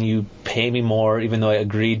thought. Can you pay me more even though I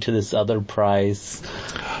agreed to this other price?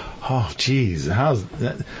 Oh, geez. How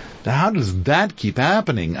does that keep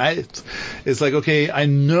happening? It's like, okay, I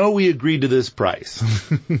know we agreed to this price.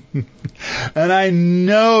 And I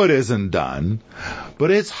know it isn't done,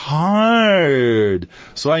 but it's hard.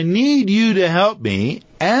 So I need you to help me,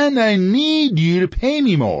 and I need you to pay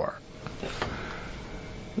me more.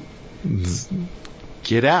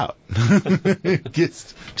 Get out.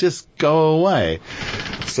 Just go away.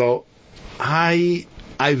 So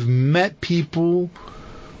I've met people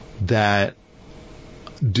that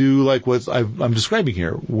do like what I'm describing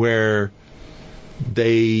here, where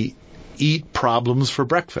they eat problems for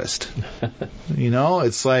breakfast.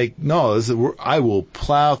 It's like, no, I will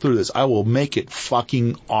plow through this. I will make it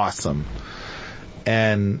fucking awesome.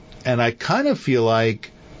 And I kind of feel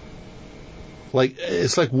like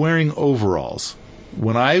it's like wearing overalls.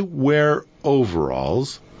 When I wear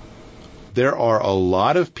overalls, there are a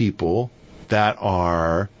lot of people that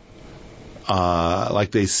are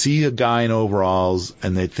like they see a guy in overalls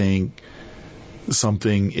and they think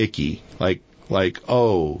something icky, like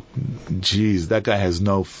oh geez, that guy has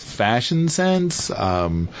no fashion sense,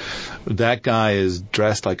 that guy is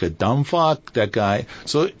dressed like a dumb fuck, that guy,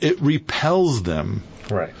 so it repels them,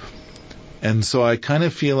 right? And so I kind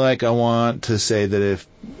of feel like I want to say that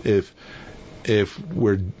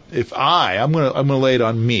I'm gonna lay it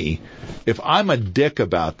on me. If I'm a dick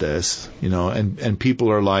about this, and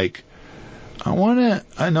people are like,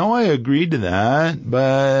 I know I agreed to that,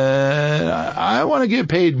 but I want to get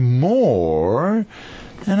paid more,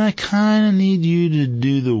 and I kind of need you to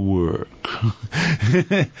do the work.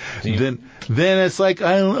 Then it's like,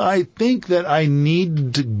 I think that I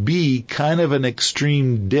need to be kind of an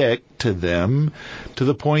extreme dick to them, to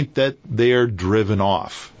the point that they are driven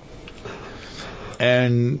off.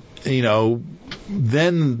 And, then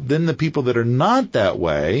the people that are not that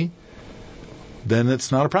way, then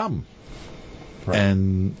it's not a problem. Right.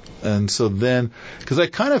 And so then, because I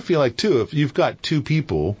kind of feel like too, if you've got two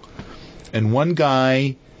people and one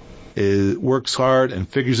guy works hard and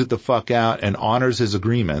figures it the fuck out and honors his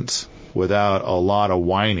agreements without a lot of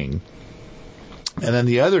whining, and then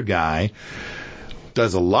the other guy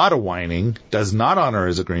does a lot of whining, does not honor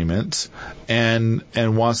his agreements, and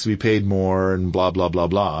wants to be paid more and blah, blah, blah,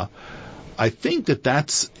 blah. I think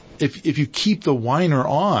that's, if you keep the whiner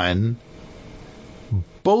on,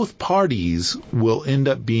 both parties will end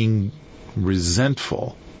up being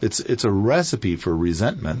resentful. It's a recipe for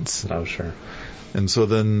resentments. Oh, sure. And so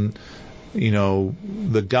then,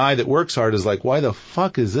 the guy that works hard is like, why the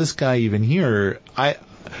fuck is this guy even here?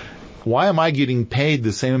 Why am I getting paid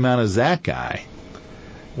the same amount as that guy?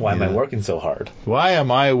 Why am I working so hard? Why am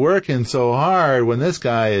I working so hard when this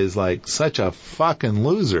guy is like such a fucking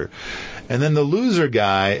loser? And then the loser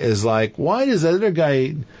guy is like, why does the other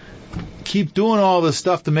guy keep doing all this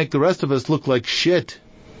stuff to make the rest of us look like shit?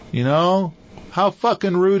 How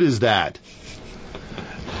fucking rude is that?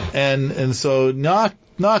 And so knock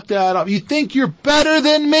that off. You think you're better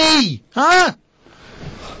than me, huh?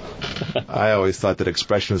 I always thought that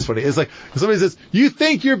expression was funny. It's like somebody says, you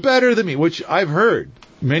think you're better than me, which I've heard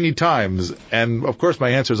many times, and of course my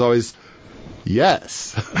answer is always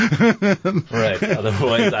yes. Right.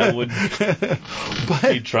 Otherwise I would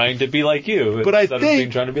be trying to be like you instead of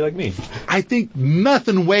being trying to be like me. I think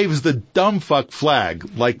nothing waves the dumb fuck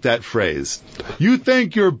flag like that phrase. You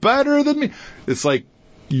think you're better than me? It's like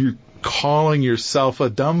you're calling yourself a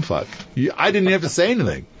dumb fuck. I didn't have to say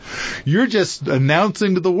anything. You're just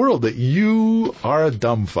announcing to the world that you are a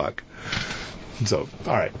dumb fuck. So,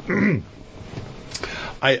 all right.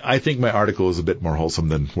 I think my article is a bit more wholesome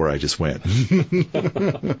than where I just went.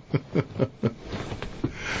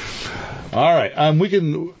 All right. We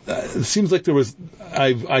can. It seems like there was.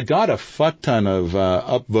 I got a fuck ton of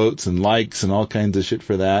upvotes and likes and all kinds of shit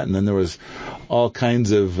for that, and then there was all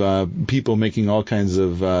kinds of people making all kinds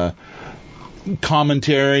of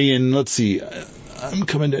commentary. And let's see. I'm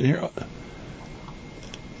coming down here.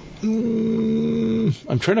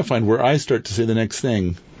 I'm trying to find where I start to say the next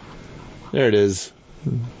thing. There it is.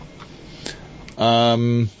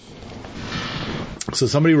 So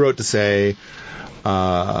somebody wrote to say,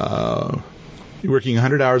 working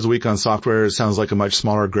 100 hours a week on software sounds like a much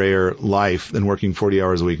smaller, grayer life than working 40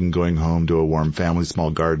 hours a week and going home to a warm family, small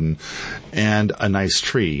garden, and a nice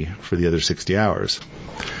tree for the other 60 hours.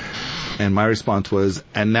 And my response was,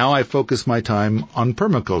 and now I focus my time on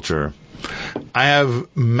permaculture. I have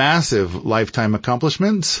massive lifetime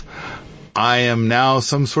accomplishments. I am now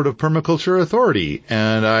some sort of permaculture authority,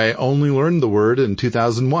 and I only learned the word in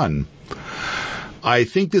 2001. I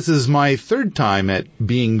think this is my third time at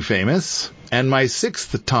being famous, and my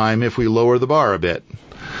sixth time if we lower the bar a bit.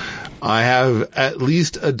 I have at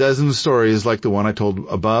least a dozen stories like the one I told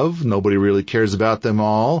above. Nobody really cares about them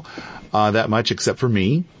all that much except for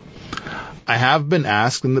me. I have been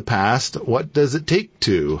asked in the past, what does it take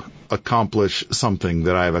to accomplish something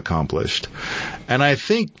that I've accomplished? And I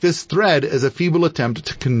think this thread is a feeble attempt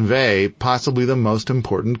to convey possibly the most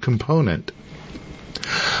important component.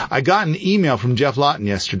 I got an email from Jeff Lawton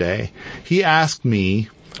yesterday. He asked me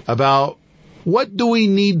about what do we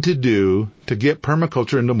need to do to get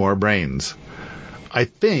permaculture into more brains. I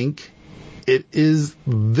think it is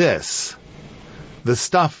this. The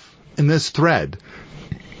stuff in this thread.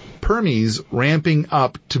 Permies ramping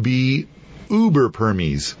up to be uber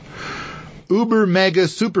permies. Uber mega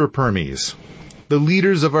super permies. the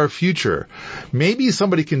leaders of our future. Maybe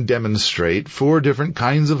somebody can demonstrate 4 different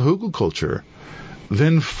kinds of hugelkultur,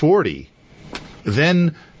 then 40,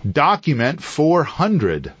 then document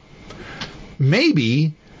 400.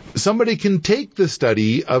 Maybe somebody can take the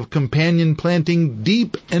study of companion planting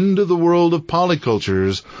deep into the world of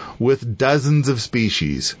polycultures with dozens of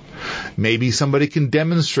species. Maybe somebody can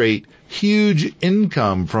demonstrate huge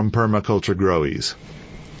income from permaculture growies.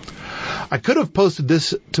 I could have posted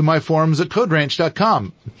this to my forums at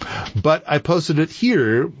coderanch.com, but I posted it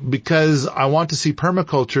here because I want to see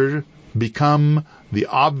permaculture become the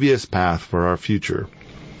obvious path for our future.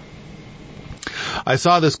 I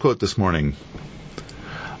saw this quote this morning.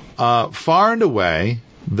 Far and away,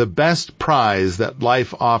 the best prize that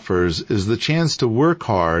life offers is the chance to work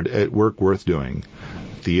hard at work worth doing.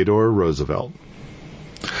 Theodore Roosevelt.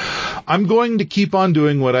 I'm going to keep on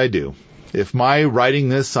doing what I do. If my writing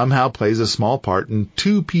this somehow plays a small part in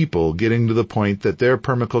 2 people getting to the point that their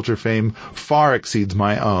permaculture fame far exceeds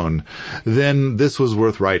my own, then this was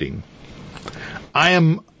worth writing. I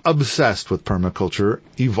am obsessed with permaculture,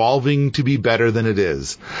 evolving to be better than it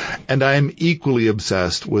is, and I am equally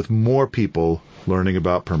obsessed with more people learning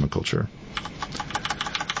about permaculture.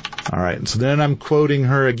 All right, and so then I'm quoting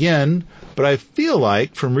her again, but I feel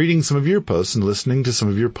like from reading some of your posts and listening to some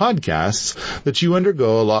of your podcasts that you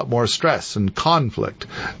undergo a lot more stress and conflict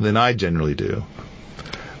than I generally do.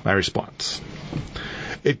 My response.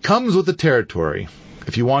 It comes with the territory.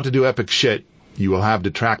 If you want to do epic shit, you will have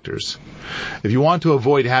detractors. If you want to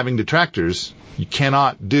avoid having detractors, you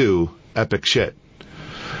cannot do epic shit.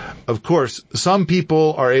 Of course, some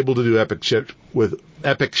people are able to do epic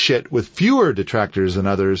shit with fewer detractors than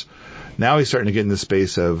others. Now he's starting to get in the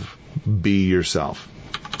space of be yourself.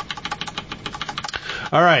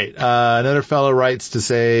 All right. Another fellow writes to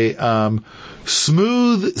say,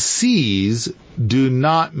 smooth seas do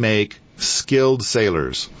not make skilled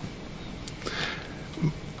sailors.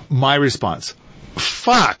 My response.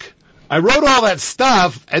 Fuck. I wrote all that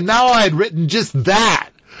stuff and now I had written just that.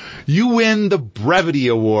 You win the brevity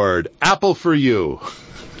award. Apple for you.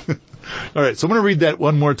 All right, so I'm going to read that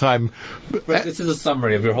one more time. But this is a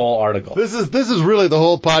summary of your whole article. This is really the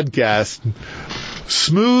whole podcast.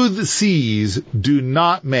 Smooth seas do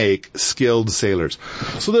not make skilled sailors.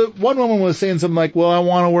 So the one woman was saying something like, well, I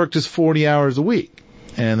want to work just 40 hours a week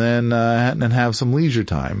and then have some leisure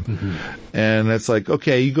time. Mm-hmm. And it's like,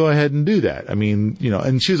 okay, you go ahead and do that. I mean,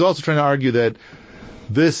 and she was also trying to argue that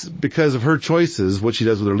this, because of her choices, what she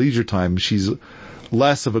does with her leisure time, she's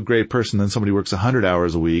less of a great person than somebody who works 100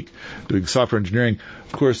 hours a week doing software engineering.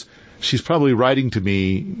 Of course, she's probably writing to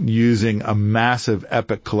me using a massive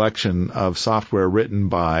epic collection of software written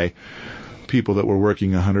by people that were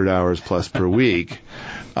working 100 hours plus per week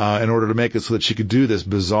in order to make it so that she could do this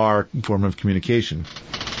bizarre form of communication.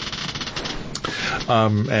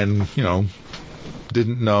 And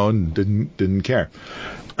didn't know and didn't care.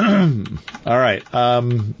 All right.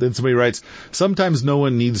 Then somebody writes, sometimes no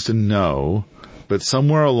one needs to know, but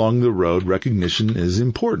somewhere along the road, recognition is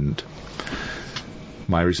important.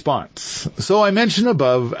 My response. So I mentioned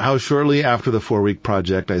above how shortly after the 4-week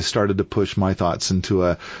project, I started to push my thoughts into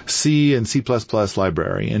a C and C++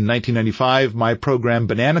 library. In 1995, my program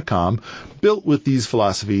Bananacom, built with these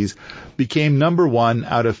philosophies, became number 1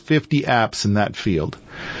 out of 50 apps in that field.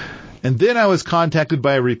 And then I was contacted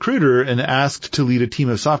by a recruiter and asked to lead a team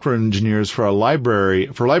of software engineers for library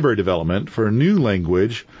development for a new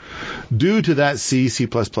language due to that C++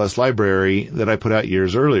 library that I put out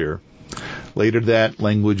years earlier. Later, that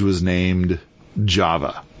language was named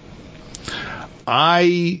Java.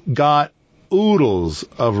 I got oodles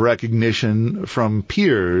of recognition from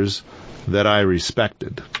peers that I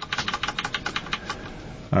respected.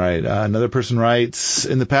 All right. Another person writes,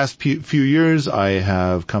 in the past few years, I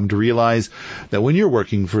have come to realize that when you're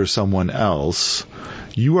working for someone else,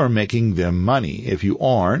 you are making them money. If you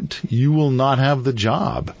aren't, you will not have the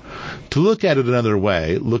job. To look at it another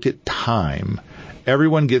way, look at time.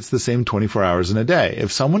 Everyone gets the same 24 hours in a day.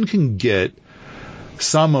 If someone can get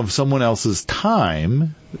some of someone else's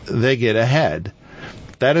time, they get ahead.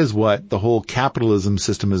 That is what the whole capitalism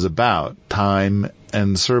system is about, time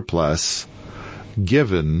and surplus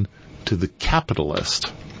given to the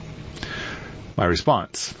capitalist. My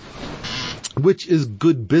response, which is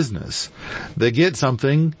good business. They get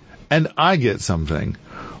something and I get something.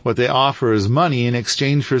 What they offer is money in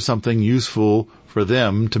exchange for something useful for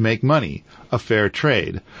them to make money, a fair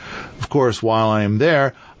trade. Of course, while I am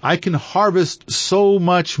there, I can harvest so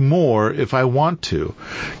much more if I want to.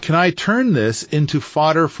 Can I turn this into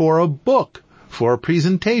fodder for a book for a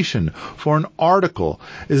presentation, for an article?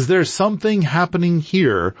 Is there something happening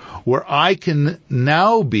here where I can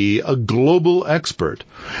now be a global expert?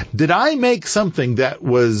 Did I make something that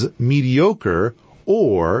was mediocre,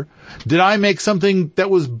 or did I make something that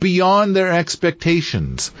was beyond their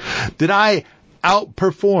expectations? Did I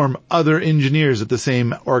outperform other engineers at the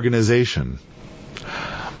same organization?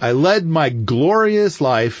 I led my glorious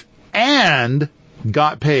life and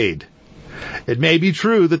got paid. It may be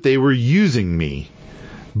true that they were using me,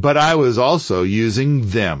 but I was also using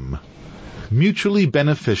them. Mutually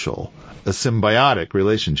beneficial, a symbiotic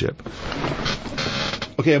relationship.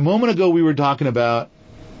 Okay, a moment ago we were talking about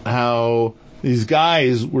how these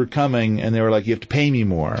guys were coming and they were like, you have to pay me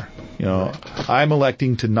more. You know, I'm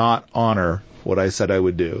electing to not honor what I said I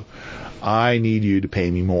would do. I need you to pay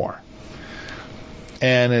me more.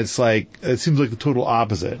 And it's like, it seems like the total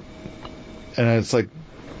opposite. And it's like,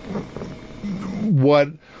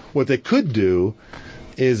 what they could do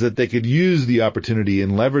is that they could use the opportunity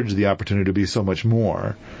and leverage the opportunity to be so much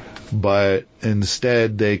more, but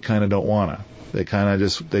instead they kind of don't want to. They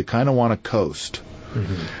kind of want to coast.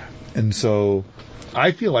 Mm-hmm. And so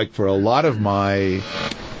I feel like for a lot of my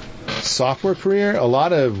software career,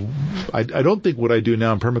 I don't think what I do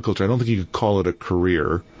now in permaculture, I don't think you could call it a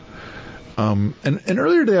career. And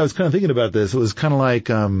earlier today I was kind of thinking about this. It was kind of like,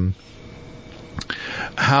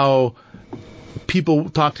 how people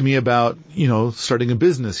talk to me about, starting a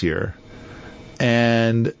business here.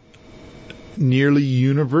 And nearly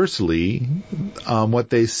universally, what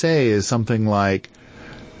they say is something like,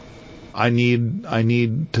 I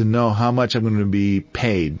need to know how much I'm going to be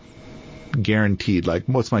paid, guaranteed. Like,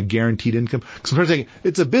 what's my guaranteed income? Because I'm saying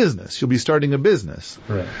it's a business. You'll be starting a business.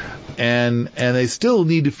 Right. And they still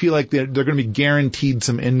need to feel like they're going to be guaranteed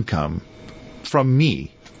some income from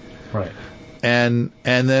me. Right. And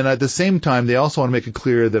then at the same time, they also want to make it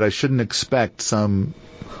clear that I shouldn't expect some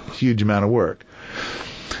huge amount of work.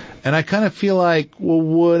 And I kind of feel like, well,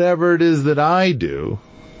 whatever it is that I do,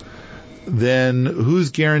 then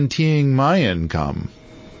who's guaranteeing my income?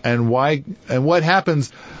 And why? And what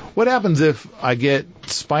happens if I get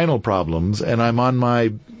spinal problems and I'm on my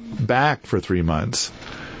back for 3 months?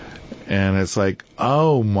 And it's like,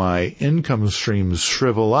 oh, my income streams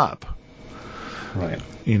shrivel up. Right.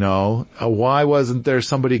 Why wasn't there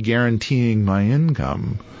somebody guaranteeing my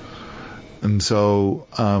income? And so,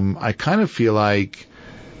 I kind of feel like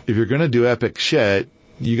if you're going to do epic shit,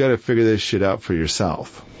 you got to figure this shit out for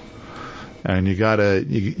yourself. And you gotta,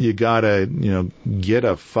 get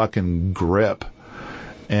a fucking grip.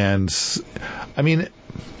 And, I mean,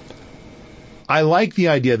 I like the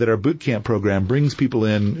idea that our boot camp program brings people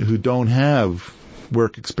in who don't have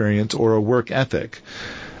work experience or a work ethic.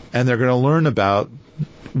 And they're going to learn about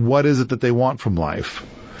what is it that they want from life.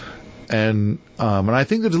 And I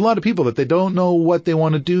think there's a lot of people that they don't know what they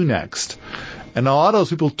want to do next. And a lot of those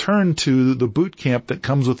people turn to the boot camp that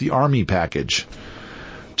comes with the Army package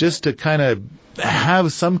just to kind of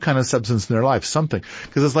have some kind of substance in their life, something.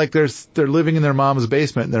 Because it's like they're living in their mom's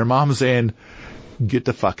basement and their mom's saying, get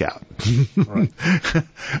the fuck out. Right.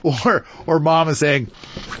 or mom is saying,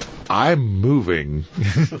 I'm moving.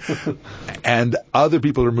 And other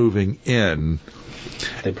people are moving in.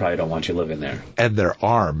 They probably don't want you living there. And they're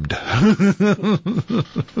armed. Yeah,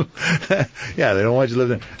 they don't want you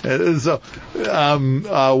living there. So,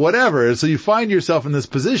 whatever. So you find yourself in this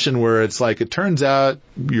position where it's like, it turns out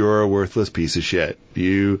you're a worthless piece of shit.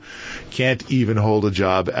 You can't even hold a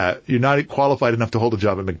job you're not qualified enough to hold a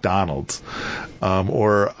job at McDonald's.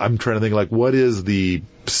 Or I'm trying to think, like, what is the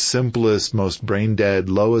simplest, most brain dead,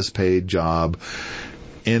 lowest paid job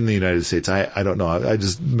in the United States? I don't know.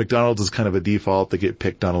 McDonald's is kind of a default. They get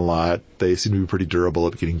picked on a lot. They seem to be pretty durable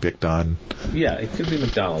at getting picked on. Yeah, it could be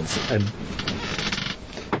McDonald's. And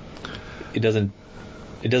it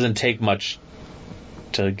doesn't take much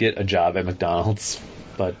to get a job at McDonald's,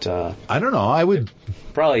 but I don't know. I would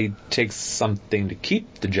probably take something to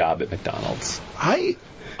keep the job at McDonald's. I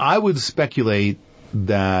would speculate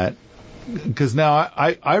that, because now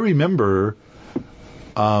I remember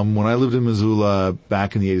when I lived in Missoula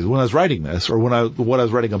back in the 80s, when I was writing this, or what I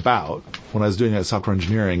was writing about, when I was doing that software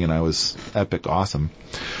engineering and I was epic awesome,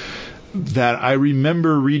 that I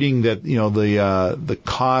remember reading that, the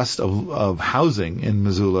cost of housing in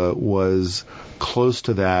Missoula was close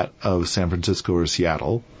to that of San Francisco or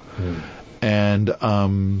Seattle. Mm.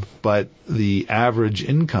 And, but the average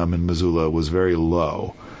income in Missoula was very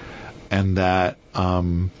low. And that,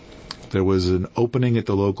 there was an opening at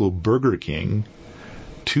the local Burger King.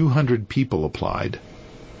 200 people applied,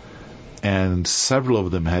 and several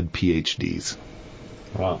of them had PhDs.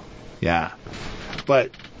 Wow. Yeah.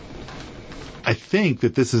 But I think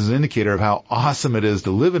that this is an indicator of how awesome it is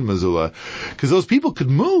to live in Missoula, because those people could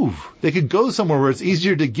move. They could go somewhere where it's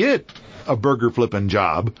easier to get a burger flipping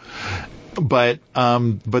job. But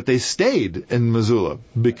they stayed in Missoula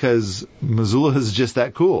because Missoula is just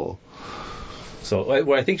that cool. So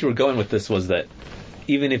where I think you were going with this was that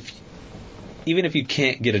even if you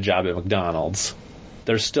can't get a job at McDonald's,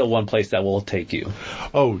 there's still one place that will take you.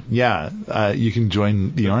 Oh, yeah. You can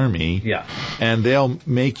join the Army. Yeah. And they'll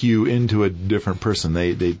make you into a different person.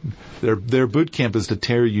 Their boot camp is to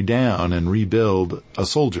tear you down and rebuild a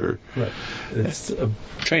soldier. Right. It's a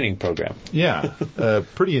training program. Yeah. A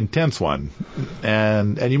pretty intense one.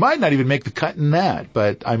 And you might not even make the cut in that.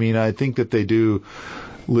 But, I mean, I think that they do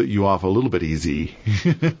let you off a little bit easy.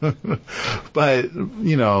 But,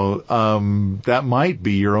 that might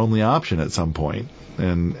be your only option at some point. All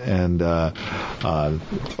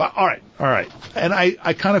right. And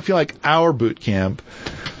I kind of feel like our boot camp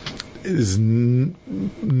is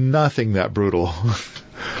nothing that brutal.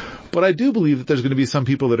 But I do believe that there's going to be some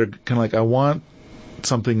people that are kind of like, I want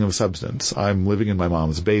something of substance. I'm living in my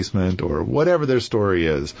mom's basement or whatever their story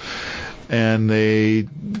is. And they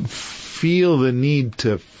feel the need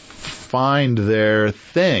to find their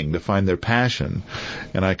thing, to find their passion.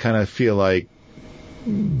 And I kind of feel like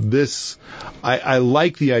I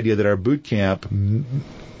like the idea that our boot camp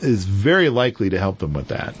is very likely to help them with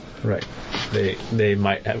that. Right. They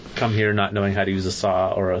might have come here not knowing how to use a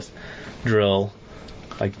saw or a drill,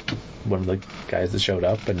 like one of the guys that showed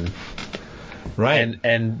up, and right.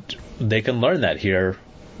 And they can learn that here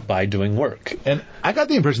by doing work. And I got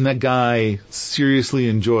the impression that guy seriously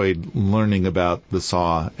enjoyed learning about the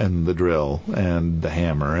saw and the drill and the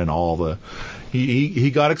hammer and all the. He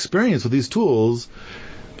got experience with these tools.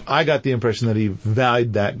 I got the impression that he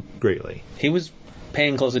valued that greatly. He was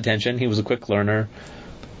paying close attention. He was a quick learner.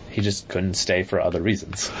 He just couldn't stay for other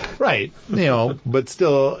reasons. Right. But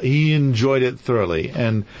still, he enjoyed it thoroughly.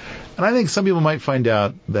 And I think some people might find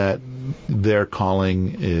out that their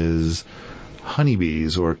calling is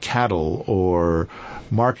honeybees or cattle or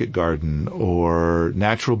market garden or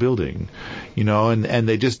natural building, and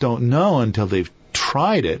they just don't know until they've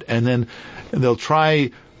tried it. And then they'll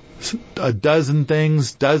try a dozen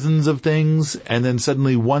things, dozens of things, and then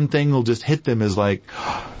suddenly one thing will just hit them as like,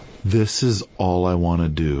 this is all I want to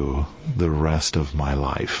do the rest of my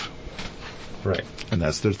life. Right. And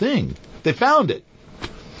that's their thing. They found it.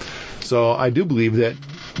 So I do believe that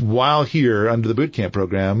while here under the boot camp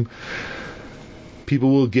program,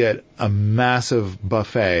 people will get a massive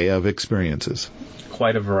buffet of experiences.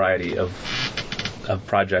 Quite a variety of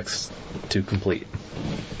projects to complete.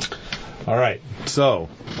 All right. So,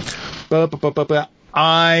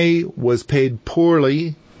 I was paid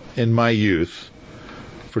poorly in my youth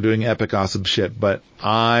for doing epic awesome shit, but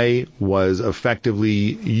I was effectively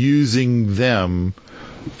using them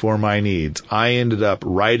for my needs. I ended up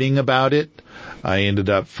writing about it. I ended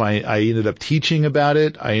up teaching about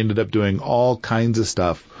it. I ended up doing all kinds of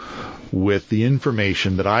stuff with the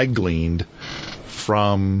information that I gleaned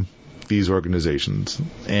from these organizations,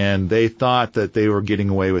 and they thought that they were getting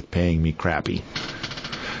away with paying me crappy,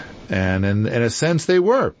 and in a sense they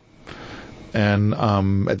were. And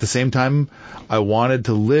at the same time, I wanted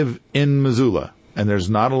to live in Missoula, and there's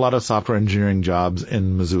not a lot of software engineering jobs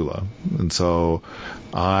in Missoula, and so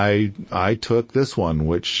I took this one,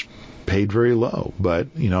 which paid very low, but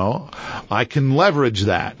I can leverage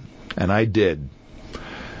that, and I did.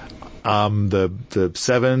 The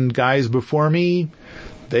 7 guys before me,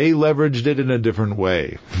 they leveraged it in a different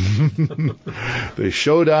way. They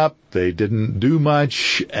showed up, they didn't do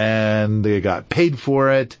much, and they got paid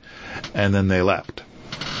for it, and then they left.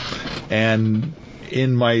 And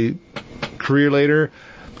in my career later,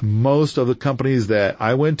 most of the companies that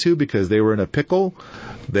I went to, because they were in a pickle,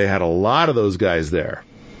 they had a lot of those guys there.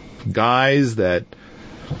 Guys that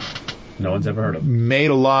no one's ever heard of.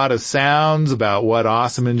 Made a lot of sounds about what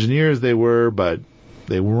awesome engineers they were, but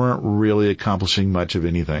they weren't really accomplishing much of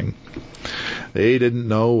anything. They didn't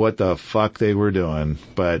know what the fuck they were doing,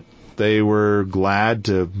 but they were glad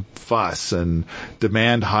to fuss and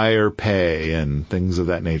demand higher pay and things of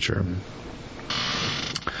that nature.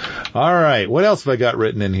 All right, what else have I got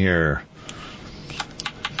written in here?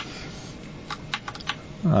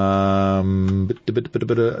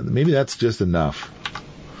 Maybe that's just enough.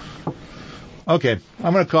 Okay,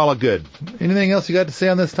 I'm going to call it good. Anything else you got to say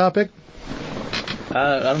on this topic?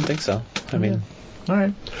 I don't think so. I mean... All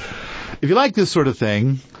right. If you like this sort of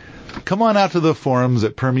thing, come on out to the forums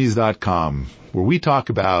at Permies.com, where we talk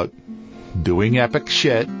about doing epic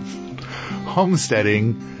shit,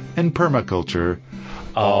 homesteading, and permaculture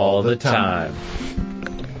all the time.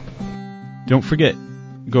 Don't forget,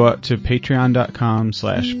 go out to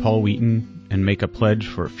patreon.com/Paul Wheaton and make a pledge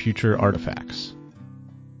for future artifacts.